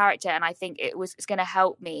up the character, and I think it's going to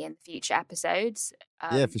help me in future episodes.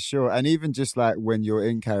 Yeah, for sure. And even just like when you're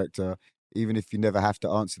in character, even if you never have to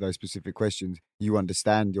answer those specific questions, you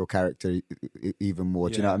understand your character even more.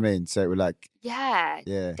 Do you know what I mean? So it would like... Yeah,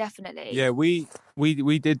 definitely. Yeah, we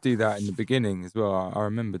did do that in the beginning as well. I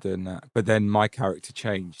remember doing that. But then my character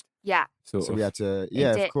changed. Yeah. So we had to,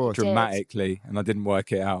 of course. Dramatically, and I didn't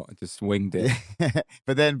work it out. I just winged it.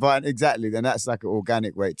 But then that's like an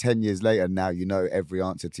organic way. 10 years later, now you know every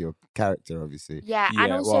answer to your character, obviously. Yeah,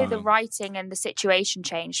 and also the writing and the situation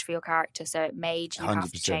changed for your character, so it made you 100%.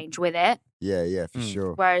 Have to change with it. Yeah, for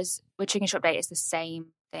sure. Whereas with Chicken Shop Date, it's the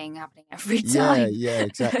same thing happening every time. Yeah,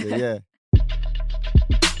 exactly, yeah.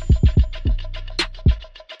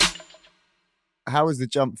 How was the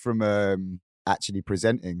jump from actually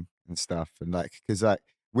presenting and stuff, and like, because like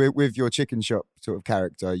with your Chicken Shop sort of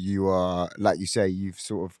character, you are, like you say, you've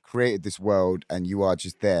sort of created this world and you are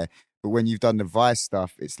just there. But when you've done the Vice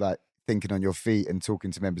stuff, it's like thinking on your feet and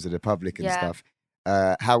talking to members of the public and stuff.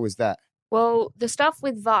 How was that? Well, the stuff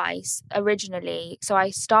with Vice originally, so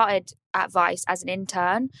I started at Vice as an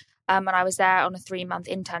intern, and I was there on a 3-month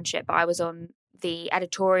internship, but I was on the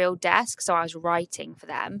editorial desk, so I was writing for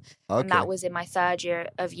them. And that was in my 3rd year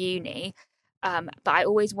of uni. But I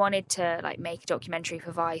always wanted to like make a documentary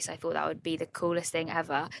for Vice. I thought that would be the coolest thing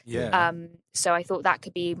ever. Yeah. So I thought that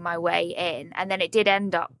could be my way in. And then it did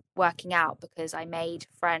end up working out because I made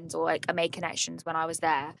friends, or like I made connections when I was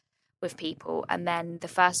there with people. And then the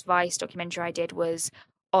first Vice documentary I did was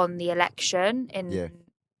on the election in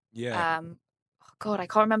God, I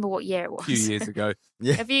can't remember what year it was. A few years ago.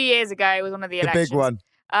 A few years ago, it was one of the elections. The big one.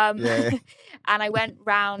 And I went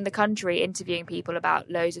round the country interviewing people about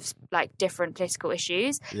loads of like different political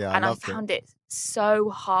issues. Yeah, and I found it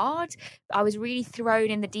so hard. I was really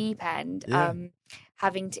thrown in the deep end,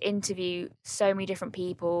 having to interview so many different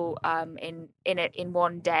people in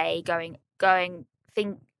one day,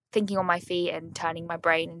 thinking on my feet and turning my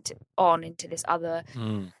brain into this other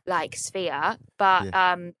like sphere. But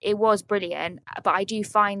it was brilliant. But I do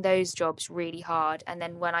find those jobs really hard. And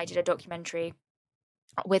then when I did a documentary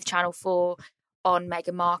with Channel 4 on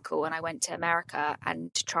Meghan Markle, and I went to America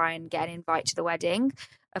and to try and get an invite to the wedding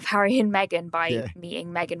of Harry and Meghan by meeting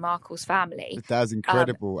Meghan Markle's family. That was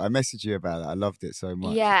incredible. I messaged you about that. I loved it so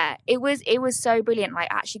much. Yeah, it was so brilliant. Like,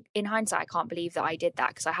 actually, in hindsight, I can't believe that I did that,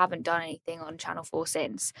 because I haven't done anything on Channel 4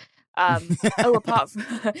 since. Apart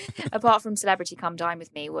from Celebrity Come Dine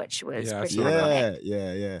With Me, which was pretty iconic.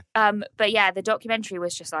 Yeah. But yeah, the documentary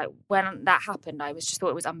was just like, when that happened, I just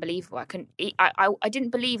thought it was unbelievable. I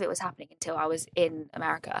didn't believe it was happening until I was in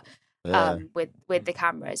America. With the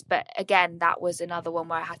cameras. But again, that was another one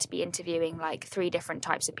where I had to be interviewing like 3 different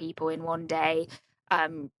types of people in one day.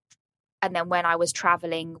 And then when I was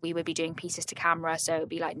traveling, we would be doing pieces to camera, so it would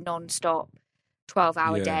be like non-stop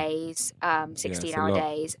 12-hour days, 16-hour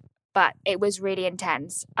days. But it was really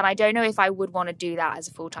intense, and I don't know if I would want to do that as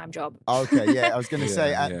a full-time job. Okay, yeah, I was going to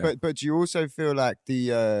say, but do you also feel like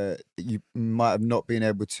you might have not been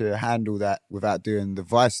able to handle that without doing the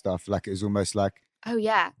Vice stuff? Like, it was almost like, oh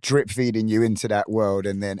yeah, drip feeding you into that world,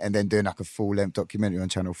 and then doing like a full-length documentary on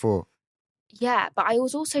Channel 4. Yeah, but I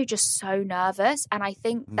was also just so nervous, and I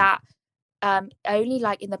think that only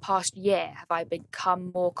like in the past year have I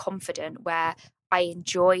become more confident, where I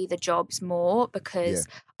enjoy the jobs more, because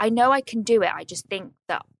I know I can do it. I just think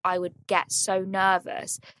that I would get so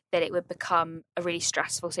nervous that it would become a really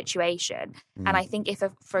stressful situation. And I think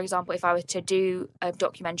for example, if I were to do a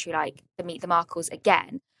documentary like the Meet the Markles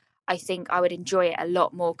again, I think I would enjoy it a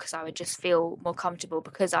lot more, because I would just feel more comfortable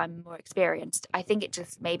because I'm more experienced. I think it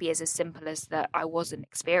just maybe is as simple as that I wasn't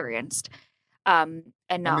experienced enough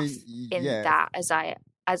that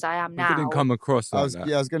as I am now. You didn't come across that.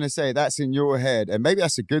 I was going to say, that's in your head, and maybe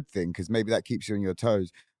that's a good thing, because maybe that keeps you on your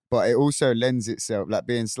toes. But it also lends itself, like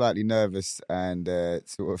being slightly nervous and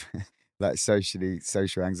sort of like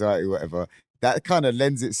social anxiety, whatever. That kind of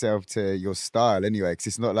lends itself to your style anyway, because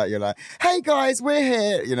it's not like you're like, hey guys, we're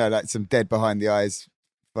here, you know, like some dead behind the eyes,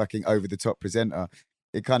 fucking over the top presenter.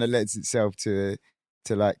 It kind of lends itself to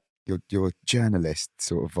like your journalist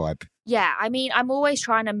sort of vibe. Yeah, I mean, I'm always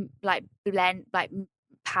trying to like blend, like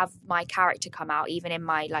have my character come out, even in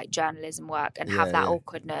my like journalism work, and have that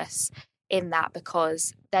awkwardness in that,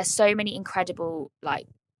 because there's so many incredible like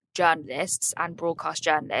journalists and broadcast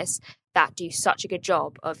journalists that do such a good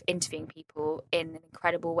job of interviewing people in an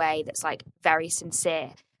incredible way that's like very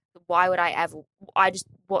sincere. Why would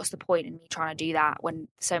what's the point in me trying to do that when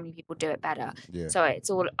so many people do it better?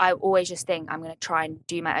 So I always just think I'm going to try and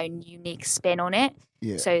do my own unique spin on it,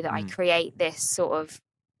 so that I create this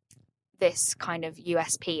kind of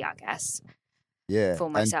USP, I guess, for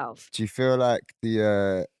myself. And do you feel like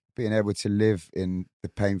the being able to live in the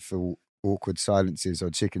painful, awkward silences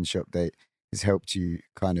on Chicken Shop Date has helped you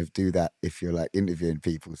kind of do that if you're like interviewing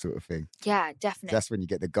people, sort of thing? Yeah, definitely. That's when you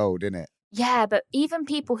get the gold, isn't it? Yeah, but even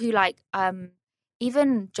people who like,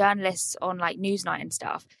 even journalists on like Newsnight and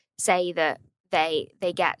stuff say that they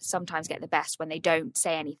sometimes get the best when they don't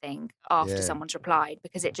say anything after someone's replied,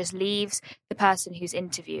 because it just leaves the person who's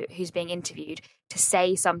being interviewed to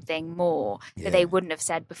say something more that they wouldn't have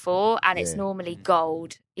said before, and it's normally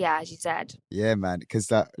gold. Yeah, as you said. Yeah, man, because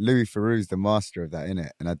that Louis Theroux's the master of that,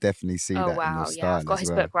 innit? And I definitely see that in your style. Yeah, I've got his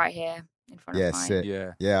book right here in front of mine.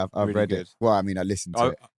 Yeah, I've really read good. it. Well, I mean, I listened to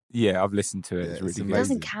it. Yeah, I've listened to it. It's really good. It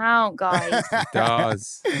doesn't count, guys. It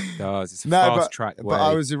does. It's a fast track way. But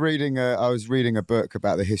I was reading a book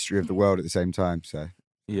about the history of the world at the same time. So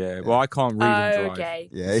well, I can't read and drive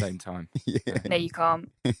at the same time. No, you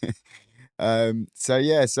can't.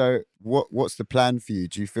 So what's the plan for you?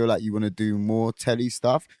 Do you feel like you want to do more telly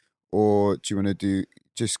stuff, or do you want to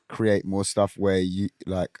just create more stuff where you,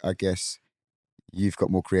 like, I guess you've got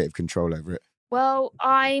more creative control over it? Well,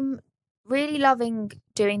 I'm really loving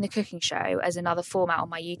doing the cooking show as another format on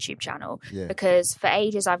my YouTube channel, because for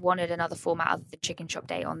ages I've wanted another format other than Chicken Shop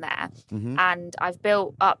Date on there. And I've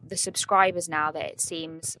built up the subscribers now that it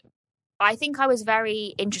seems, I think I was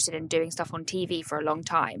very interested in doing stuff on TV for a long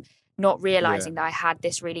time, not realizing that I had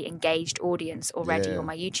this really engaged audience already on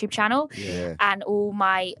my YouTube channel. And all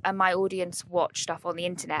my audience watch stuff on the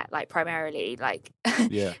internet, like primarily, like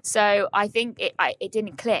so I think it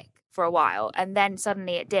didn't click for a while, and then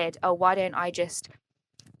suddenly it did. Oh, why don't I just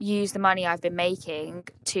use the money I've been making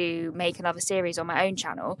to make another series on my own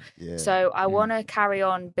channel? So I want to carry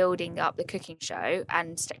on building up the cooking show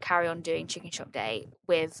and carry on doing Chicken Shop Date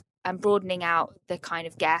and broadening out the kind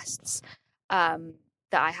of guests that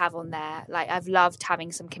I have on there. Like, I've loved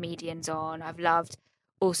having some comedians on. I've loved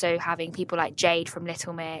also having people like Jade from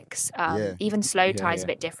Little Mix, even Slow Tie's a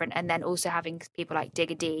bit different, and then also having people like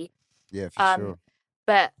Digga D. Yeah, for sure.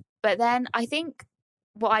 But then I think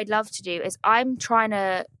what I'd love to do is I'm trying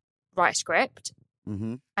to write a script,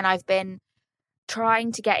 and I've been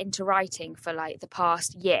trying to get into writing for like the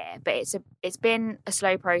past year, but it's been a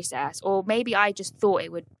slow process, or maybe I just thought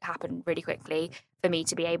it would happen really quickly for me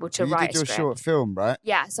to be able to write a script. You did your short film, right?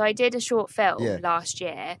 Yeah, so I did a short film last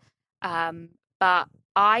year, but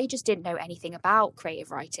I just didn't know anything about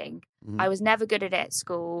creative writing. I was never good at it at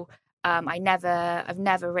school. I've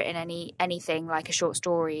never written anything like a short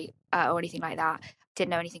story or anything like that. Didn't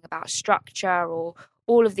know anything about structure or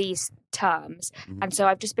all of these terms. And so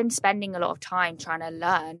I've just been spending a lot of time trying to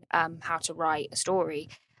learn how to write a story,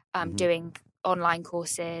 doing online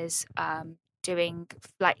courses, doing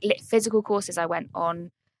like physical courses. I went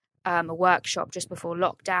on a workshop just before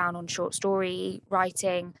lockdown on short story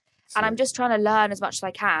writing. And I'm just trying to learn as much as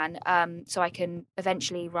I can so I can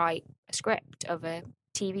eventually write a script of a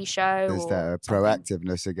TV show. There's that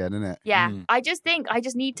proactiveness again, isn't it? Yeah. I just think I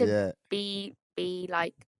just need to be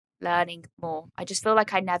like learning more. I just feel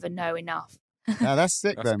like I never know enough. No, that's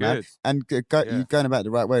sick though, man. And you're going about it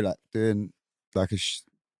the right way, like doing like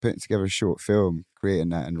putting together a short film, creating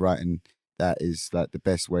that and writing that is like the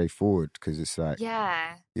best way forward, because it's like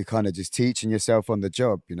you're kind of just teaching yourself on the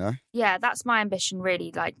job, you know? Yeah, that's my ambition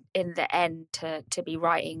really, like in the end to be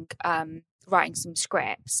writing some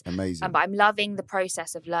scripts. Amazing. But I'm loving the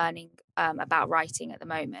process of learning about writing at the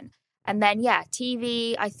moment. And then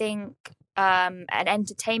TV, I think an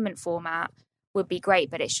entertainment format would be great,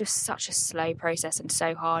 but it's just such a slow process and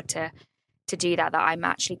so hard to do that I'm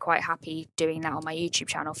actually quite happy doing that on my YouTube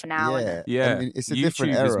channel for now. Yeah. I mean, it's a YouTube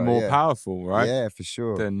different era. Is more powerful, right? Yeah, for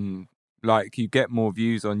sure. Than like you get more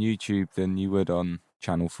views on YouTube than you would on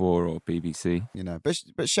Channel 4 or BBC. You know,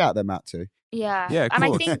 but shout them out too. Yeah. Yeah, of and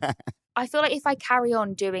course. I feel like if I carry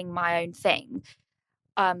on doing my own thing,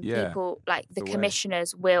 people like the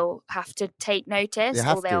commissioners will have to take notice,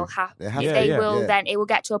 or they'll have. Then it will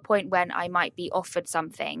get to a point when I might be offered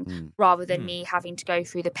something rather than me having to go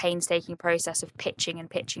through the painstaking process of pitching and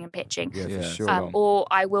pitching and pitching. Yeah, for sure. Or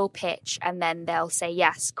I will pitch and then they'll say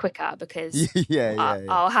yes quicker because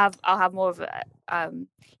I'll have more of a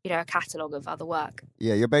a catalogue of other work.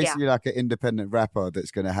 Yeah, you're basically like an independent rapper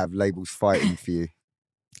that's going to have labels fighting for you.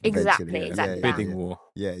 Exactly. Bidding war.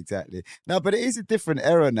 Yeah, exactly. No, but it is a different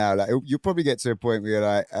era now. Like you'll probably get to a point where you're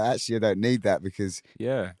like, actually, I don't need that because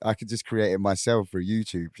I could just create it myself through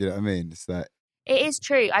YouTube. You know what I mean? It's like it is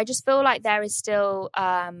true. I just feel like there is still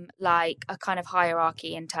like a kind of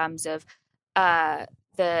hierarchy in terms of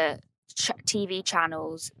the TV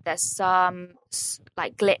channels. There's some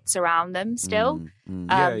like glitz around them still.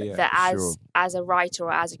 As a writer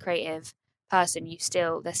or as a creative person,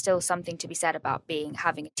 there's still something to be said about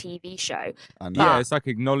having a TV show. It's like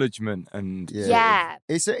acknowledgement and do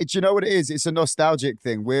you know what it is? It's a nostalgic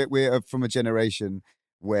thing. We're from a generation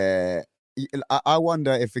where I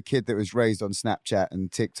wonder if a kid that was raised on Snapchat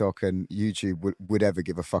and TikTok and YouTube would ever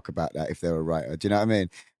give a fuck about that if they were a writer. Do you know what I mean?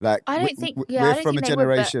 Like I don't think we're from a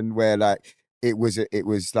generation where like it was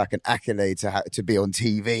like an accolade to be on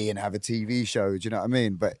TV and have a TV show. Do you know what I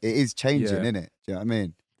mean? But it is changing, isn't it? Do you know what I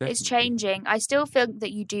mean? Definitely. It's changing. I still feel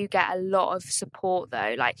that you do get a lot of support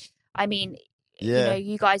though. Like, I mean,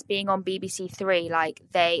 you guys being on BBC Three, like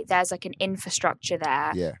there's like an infrastructure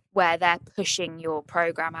there where they're pushing your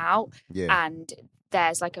program out and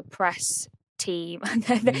there's like a press team.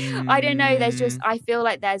 I don't know. I feel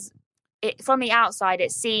like from the outside,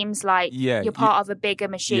 it seems like you're part of a bigger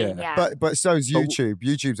machine. Yeah. But so's YouTube.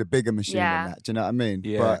 YouTube's a bigger machine than that. Do you know what I mean?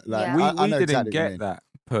 Yeah. But like, we didn't get that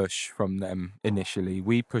push from them initially.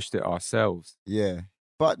 We pushed it ourselves. Yeah.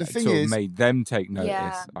 But the thing sort is, of made them take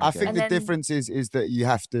notice. I think the difference is that you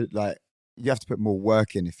have to put more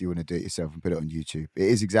work in if you want to do it yourself and put it on YouTube. It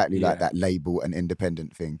is exactly like that label and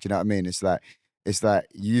independent thing. Do you know what I mean? It's like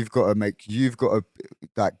you've got to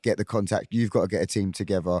like get the contact. You've got to get a team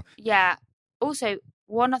together. Yeah. Also,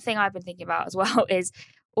 one thing I've been thinking about as well is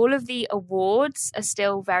all of the awards are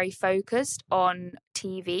still very focused on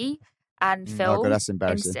TV and film. Oh God, that's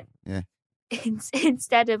embarrassing.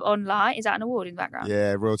 Instead of online. Is that an award in the background?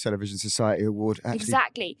 Yeah, Royal Television Society Award. Actually,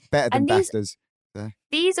 exactly. Better than BAFTAs.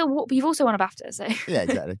 These are you've also won a BAFTA, so yeah,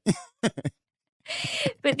 exactly.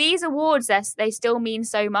 But these awards, they still mean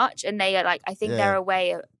so much, and they are like, I think they're a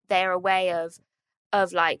way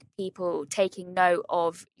of like people taking note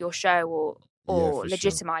of your show or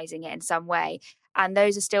legitimizing it in some way. And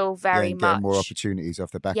those are still very much more opportunities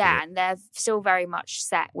off the back. Yeah, and they're still very much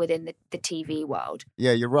set within the TV world.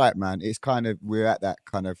 Yeah, you're right, man. It's kind of we're at that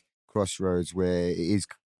kind of crossroads where it is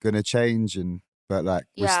going to change, But like,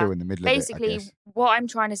 we're still in the middle basically, of it, what I'm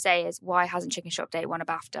trying to say is, why hasn't Chicken Shop Day won a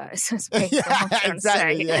BAFTA? It's basically what I'm trying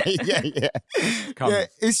exactly. to say. Yeah,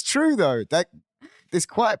 it's true though. That it's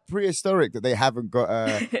quite prehistoric that they haven't got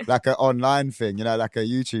like an online thing, like a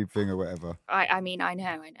YouTube thing or whatever. I mean, I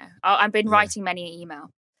know. I've been writing many an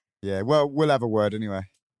email. Yeah, well, we'll have a word anyway.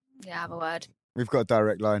 Yeah, have a word. We've got a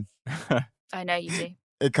direct line. I know you do.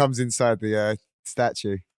 It comes inside the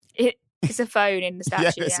statue. It's a phone in the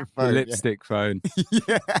statue. It's a phone, the lipstick phone.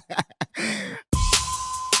 Yeah.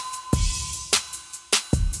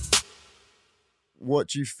 What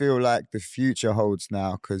do you feel like the future holds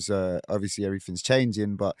now? Because obviously everything's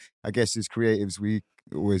changing, but I guess as creatives, we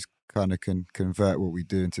always kind of can convert what we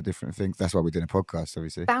do into different things. That's why we're doing a podcast,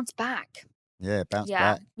 obviously. Bounce back. Yeah, bounce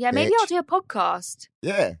back. Yeah, maybe I'll do a podcast.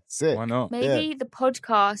 Yeah, sick. Why not? Maybe the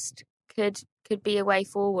podcast could be a way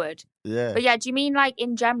forward. Yeah. But yeah, do you mean like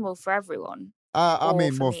in general for everyone? I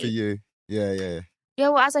mean more me? for you. Yeah. Yeah,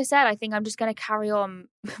 well, as I said, I think I'm just going to carry on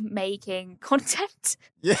making content.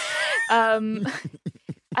 Yeah. I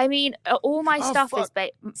mean, all my stuff is...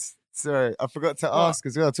 Sorry, I forgot to ask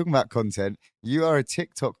as well. Talking about content, you are a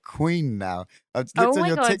TikTok queen now. I've looked on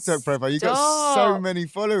your TikTok profile. You've got so many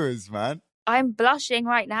followers, man. I'm blushing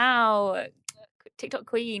right now. TikTok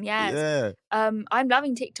queen, yes. Yeah. I'm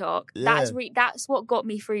loving TikTok. Yeah. That's what got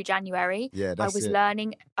me through January. Yeah, I was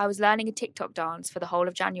learning a TikTok dance for the whole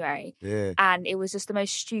of January. Yeah. And it was just the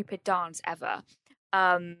most stupid dance ever.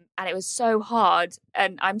 And it was so hard,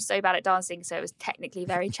 and I'm so bad at dancing, so it was technically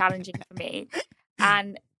very challenging for me.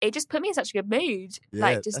 And it just put me in such a good mood,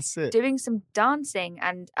 like just doing some dancing.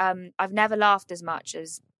 And I've never laughed as much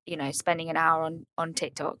as spending an hour on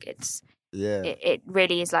TikTok. It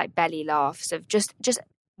really is like belly laughs of just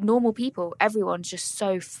normal people. Everyone's just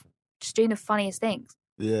just doing the funniest things.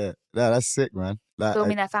 Yeah, no, that's sick, man.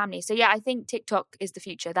 Filming their family. So yeah, I think TikTok is the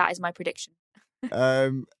future. That is my prediction.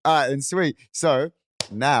 All right, and sweet. So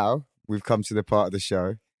now we've come to the part of the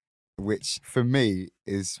show which for me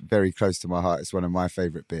is very close to my heart. It's one of my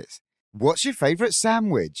favourite bits. What's your favourite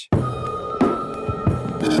sandwich? What's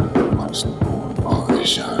on the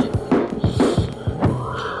show?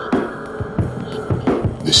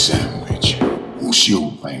 The sandwich. What's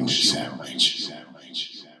your favourite sandwich?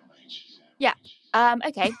 Yeah.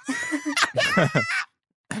 Okay.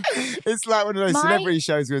 It's like one of those celebrity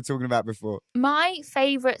shows we were talking about before. My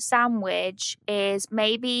favourite sandwich is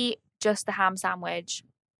maybe just the ham sandwich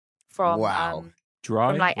from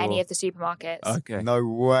Dry, from like any of the supermarkets. Okay. No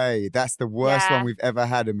way. That's the worst one we've ever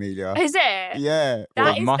had, Amelia. Is it? Yeah.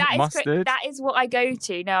 Mustard? That is what I go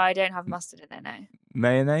to. No, I don't have mustard in it, no.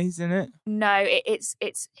 Mayonnaise in it? No, it's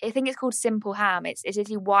I think it's called simple ham. It's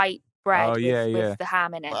literally white bread with the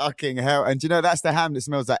ham in it. Fucking hell. And do you know that's the ham that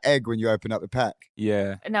smells like egg when you open up the pack?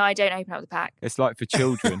 Yeah. No, I don't open up the pack. It's like for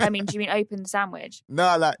children. I mean, do you mean open the sandwich?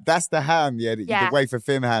 No, like that's the ham, the wafer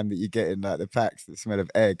thin ham that you get in like the packs that smell of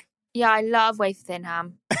egg. Yeah, I love wafer thin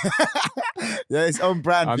ham. Yeah, it's on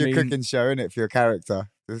brand for your cooking show, isn't it, for your character?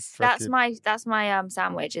 That's my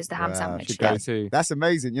sandwich, is the ham sandwich. Go to. That's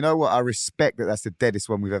amazing. You know what? I respect that that's the deadest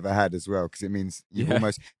one we've ever had as well, because it means you've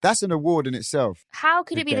almost... That's an award in itself. How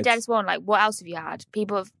could it be the deadest one? Like, what else have you had?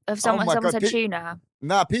 People have someone said tuna.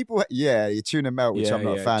 Nah, people... Yeah, your tuna melt, which I'm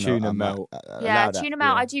not a fan of. Tuna melt. Tuna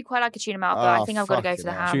melt. I do quite like a tuna melt, but I think I've got to go for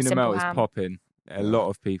the ham. Tuna melt is ham. popping. A lot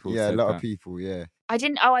of people. Yeah, a lot of people, yeah. I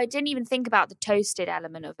didn't even think about the toasted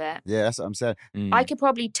element of it. Yeah, that's what I'm saying. I could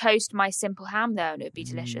probably toast my simple ham though, and it would be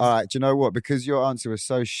delicious. All right, do you know what? Because your answer was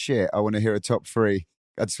so shit, I want to hear a top 3.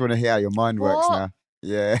 I just want to hear how your mind works now.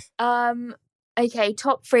 Yeah. Okay,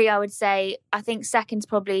 top 3, I would say. I think second's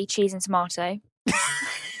probably cheese and tomato.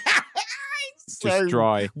 Just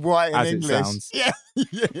dry, white and as English. It sounds. Yeah.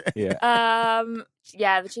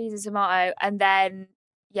 Yeah, the cheese and tomato, and then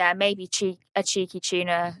maybe a cheeky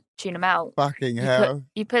tuna melt. Fucking hell!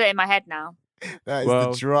 You put it in my head now. That is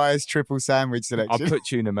the driest triple sandwich selection. I'll put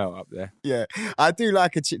tuna melt up there. Yeah, I do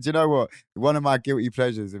like do you know what? One of my guilty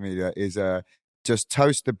pleasures, Amelia, is just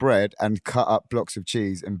toast the bread and cut up blocks of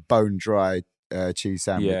cheese and bone dry cheese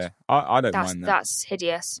sandwich. Yeah, I don't mind that. That's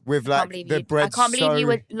hideous. With like the bread. I can't believe you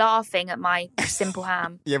were laughing at my simple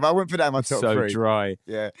ham. Yeah, but I wouldn't put that in my top 3. So dry.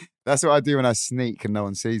 Yeah, that's what I do when I sneak and no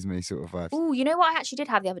one sees me, sort of vibes. Oh, you know what I actually did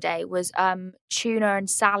have the other day was tuna and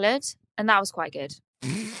salad, and that was quite good.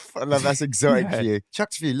 I love that's exotic for you.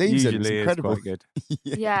 Chucked a few leaves in. It's incredible. Quite good.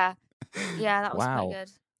 Yeah, that was quite good.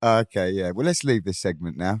 Okay, yeah. Well, let's leave this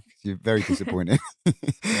segment now. You're very disappointed.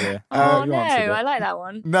 Yeah. Oh no, I like that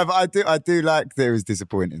one. No, but I do like that it was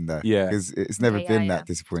disappointing though. Yeah, because it's never been that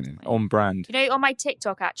disappointing. On brand. You know, on my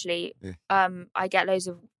TikTok actually, I get loads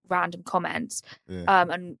of random comments. Yeah.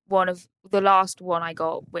 And one of the last one I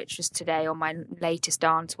got, which was today on my latest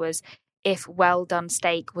dance, was if well done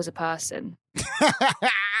steak was a person.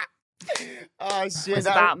 Oh shit! It's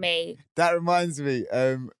about me. That reminds me.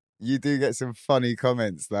 You do get some funny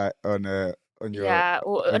comments like on your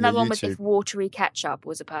or on another your one was if YouTube. watery ketchup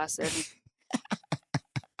was a person.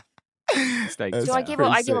 Steak. That's So I give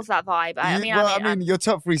off that vibe. I mean, your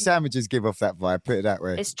top 3 sandwiches give off that vibe. Put it that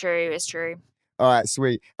way. it's true. All right,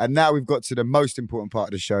 sweet. And now we've got to the most important part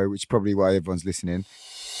of the show, which is probably why everyone's listening.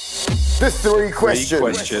 The 3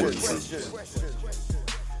 questions.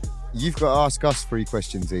 You've got to ask us 3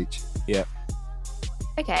 questions each. Yeah.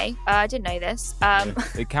 Okay, I didn't know this.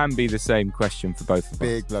 It can be the same question for both of us.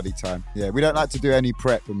 Big bloody time. Yeah, we don't like to do any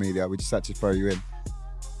prep, Amelia. We just like to throw you in.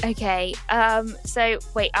 Okay, so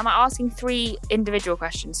wait, am I asking 3 individual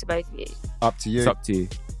questions to both of you? Up to you. It's up to you.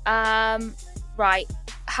 Right.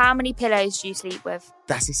 How many pillows do you sleep with?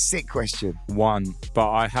 That's a sick question. 1, but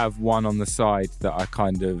I have one on the side that I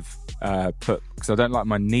kind of put because I don't like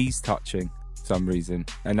my knees touching for some reason,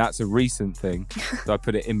 and that's a recent thing. So I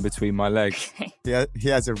put it in between my legs. He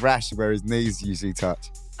has a rash where his knees usually touch.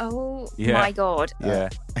 Oh Yeah. my God. Yeah,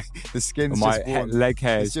 The skin's my just worn. leg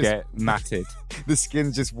hairs It's just- get matted. The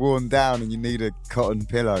skin's just worn down, and you need a cotton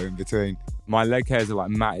pillow in between. My leg hairs are like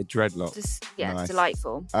matted dreadlocks. Just, Nice.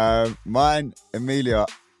 delightful. Mine, Amelia.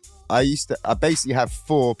 I basically have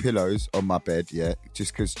 4 pillows on my bed. Yeah,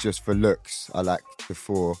 just for looks, I like the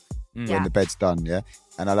 4 when Yeah. the bed's done. Yeah,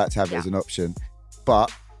 and I like to have it Yeah. as an option,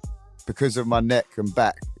 but because of my neck and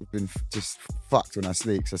back, I've been just fucked when I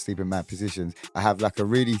sleep. Because I sleep in mad positions. I have like a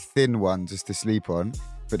really thin one just to sleep on,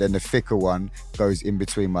 but then the thicker one goes in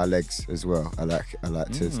between my legs as well. I like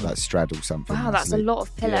to like straddle something. Wow, when I that's a sleep. lot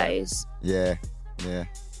of pillows. Yeah.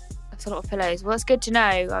 That's a lot of pillows. Well, it's good to know.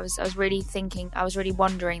 I was really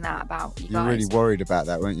wondering that about you You were guys. really worried about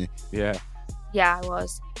that, weren't you? Yeah. Yeah, I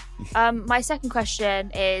was. My second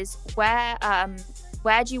question is where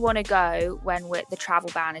do you want to go when the travel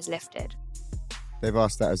ban is lifted? They've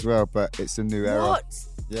asked that as well, but it's a new era. What?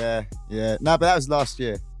 Yeah. No, but that was last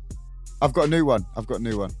year. I've got a new one.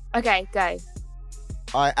 Okay, go.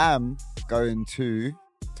 I am going to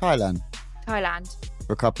Thailand Thailand.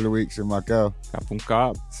 for a couple of weeks with my girl. Kapung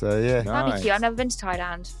kap. So yeah, No. That'd be Nice. cute. I've never been to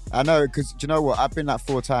Thailand. I know, because do you know what? I've been like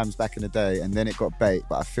 4 times back in the day, and then it got bait.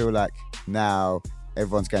 But I feel like now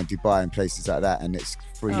everyone's going to Dubai and places like that, and it's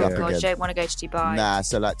freed Oh up God, you again. don't want to go to Dubai. Nah,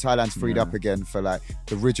 so like Thailand's freed up again for like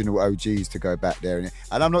the original OGs to go back there, and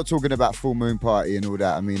I'm not talking about full moon party and all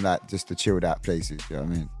that. I mean like just the chilled out places. You know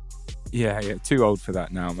what I mean? Yeah. Too old for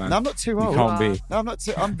that now, man. No, I'm not too You old. can't be. No, I'm not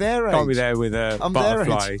too. I'm their age. Can't be there with a I'm their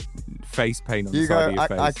butterfly face paint on You the side go. of your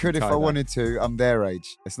face. I could in if I Thailand. wanted to. I'm their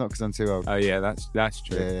age. It's not because I'm too old. Oh yeah, that's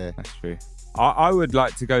true. Yeah. That's true. I would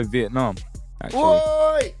like to go Vietnam. Actually.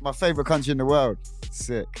 Whoa! My favourite country in the world.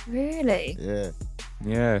 Sick. Really? Yeah.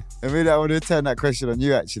 Yeah. I mean, I want to turn that question on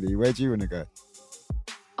you. Actually, where do you want to go?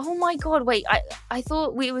 Oh my God! Wait, I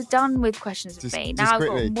thought we were done with questions with Just- me. just Now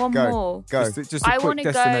quickly, I've got one go. more. Go. Just a I quick wanna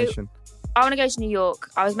go- destination. I want to go to New York.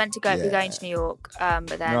 I was meant to be Yeah. going to New York, but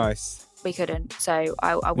then Nice. we couldn't. So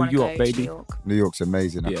I want to York, go baby. to New York. New York's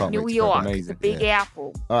amazing. I Yeah. can't New wait to York, go. amazing. the Big Yeah.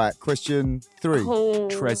 Apple. All right, question 3. Oh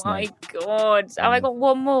Fresno. my God! Have I got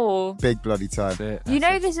one more? Big bloody time. That's it. You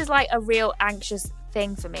That's know, it. this is like a real anxious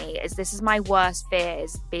thing for me. This is my worst fear,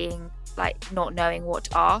 is being like not knowing what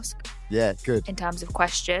to ask Yeah, good. in terms of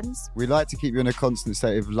questions. We like to keep you in a constant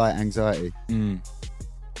state of light anxiety.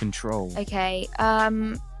 Control. Okay.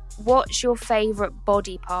 What's your favourite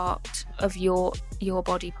body part of your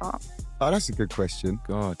body part? Oh, that's a good question.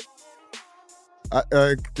 God.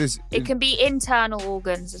 It can be internal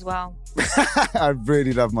organs as well. I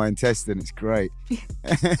really love my intestine. It's great.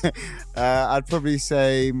 I'd probably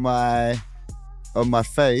say on my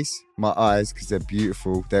face, my eyes, because they're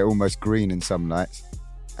beautiful. They're almost green in some lights.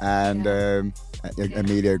 And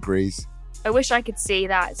Amelia agrees. I wish I could see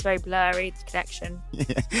that. It's very blurry, the connection.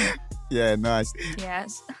 Yeah, nice.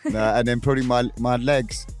 Yes. And then probably my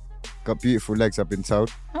legs. Got beautiful legs, I've been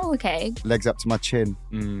told. Oh, okay. Legs up to my chin.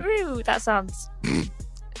 Ooh, that sounds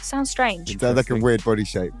strange. Sounds like a weird body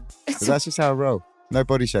shape. But that's just how I roll. No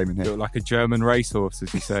body shaming here. Look like a German racehorse,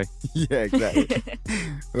 as you say. Yeah, exactly.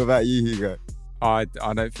 What about you, Hugo? I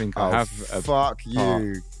don't think I have. Fuck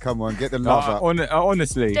you. Come on, get the love up.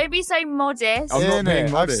 Honestly, Don't be so modest. I'm not Innit? being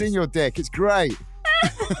I've modest. seen your dick. It's great.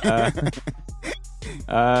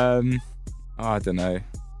 I don't know.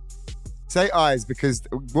 Say eyes, because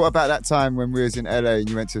what about that time when we was in LA and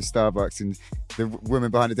you went to a Starbucks and the woman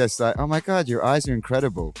behind the desk was like, oh my God, your eyes are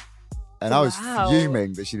incredible. And I was Wow.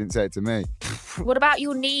 fuming that she didn't say it to me. What about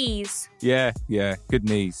your knees? Yeah. Good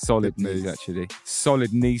knees. Solid knees, actually.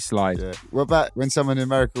 Solid knee slide. Yeah. What about when someone in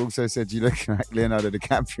America also said you look like Leonardo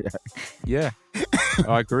DiCaprio? Yeah.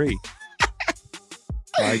 I agree.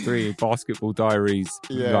 Basketball Diaries.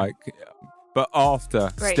 Yeah. But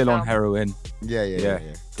after, Great still on film. heroin. Yeah.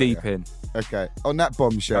 Deep in. Okay. On that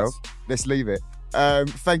bombshell, let's leave it.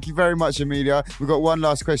 Thank you very much, Amelia. We've got one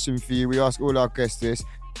last question for you. We ask all our guests this.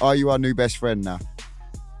 Are you our new best friend now?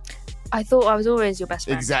 I thought I was always your best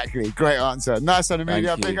friend. Exactly. Great answer. Nice one,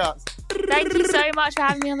 Amelia. Thank you. Big ups. Thank you so much for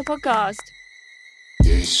having me on the podcast.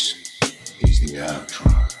 This is the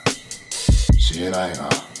outro. See you later,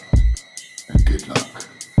 and good luck.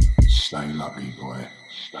 Stay lucky, boy.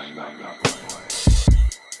 Stay lucky,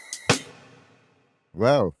 boy.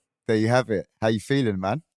 Well, there you have it. How you feeling,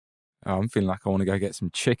 man? Oh, I'm feeling like I want to go get some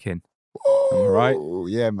chicken. Am I right? Oh,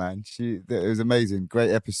 yeah, man. It was amazing.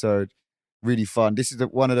 Great episode. Really fun. This is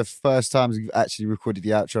one of the first times we've actually recorded the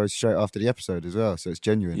outro straight after the episode as well. So it's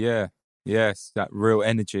genuine. Yeah. Yes, that real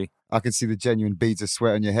energy. I can see the genuine beads of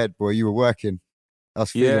sweat on your head, boy. You were working. I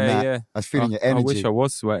was feeling that. Yeah. I was feeling your energy. I wish I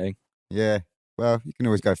was sweating. Yeah. Well, you can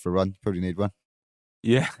always go for a run. You probably need one.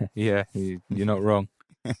 Yeah. You're not wrong.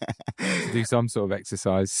 Do some sort of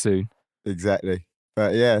exercise soon. Exactly.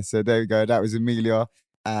 But yeah, so there we go. That was Amelia.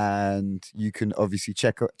 And you can obviously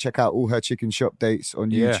check out all her chicken shop dates on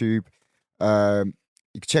YouTube. You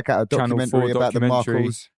can check out a documentary about the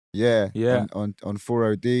Markles. Yeah. On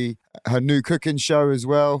 4OD. Her new cooking show as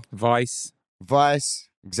well. Vice.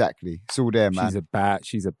 Exactly. It's all there, man.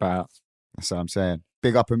 She's about. That's what I'm saying.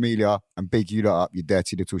 Big up Amelia and big you lot up, you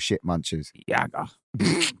dirty little shit munchers. Yaga.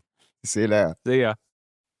 See you later. See ya.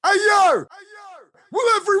 Hey yo!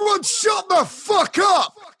 Will everyone shut the fuck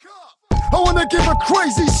up? I want to give a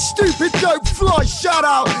crazy, stupid, dope fly shout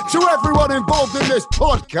out to everyone involved in this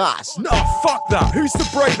podcast. No, fuck that. Who's the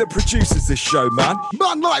brain that produces this show, man?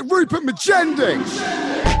 Man like Rupert Magending.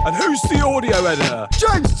 And who's the audio editor?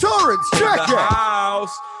 James Torrance, check In the it.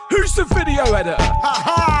 house. Who's the video editor?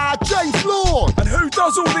 Ha James Lord. And who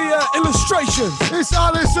does all the illustrations? It's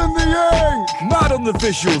Alison the Ink. Mad on the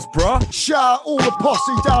visuals, bruh. Shout out all the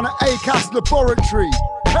posse down at ACAST Laboratory.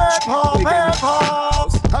 Hip hop.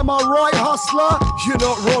 Am I right, hustler? You're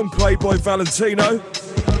not wrong, Playboy Valentino.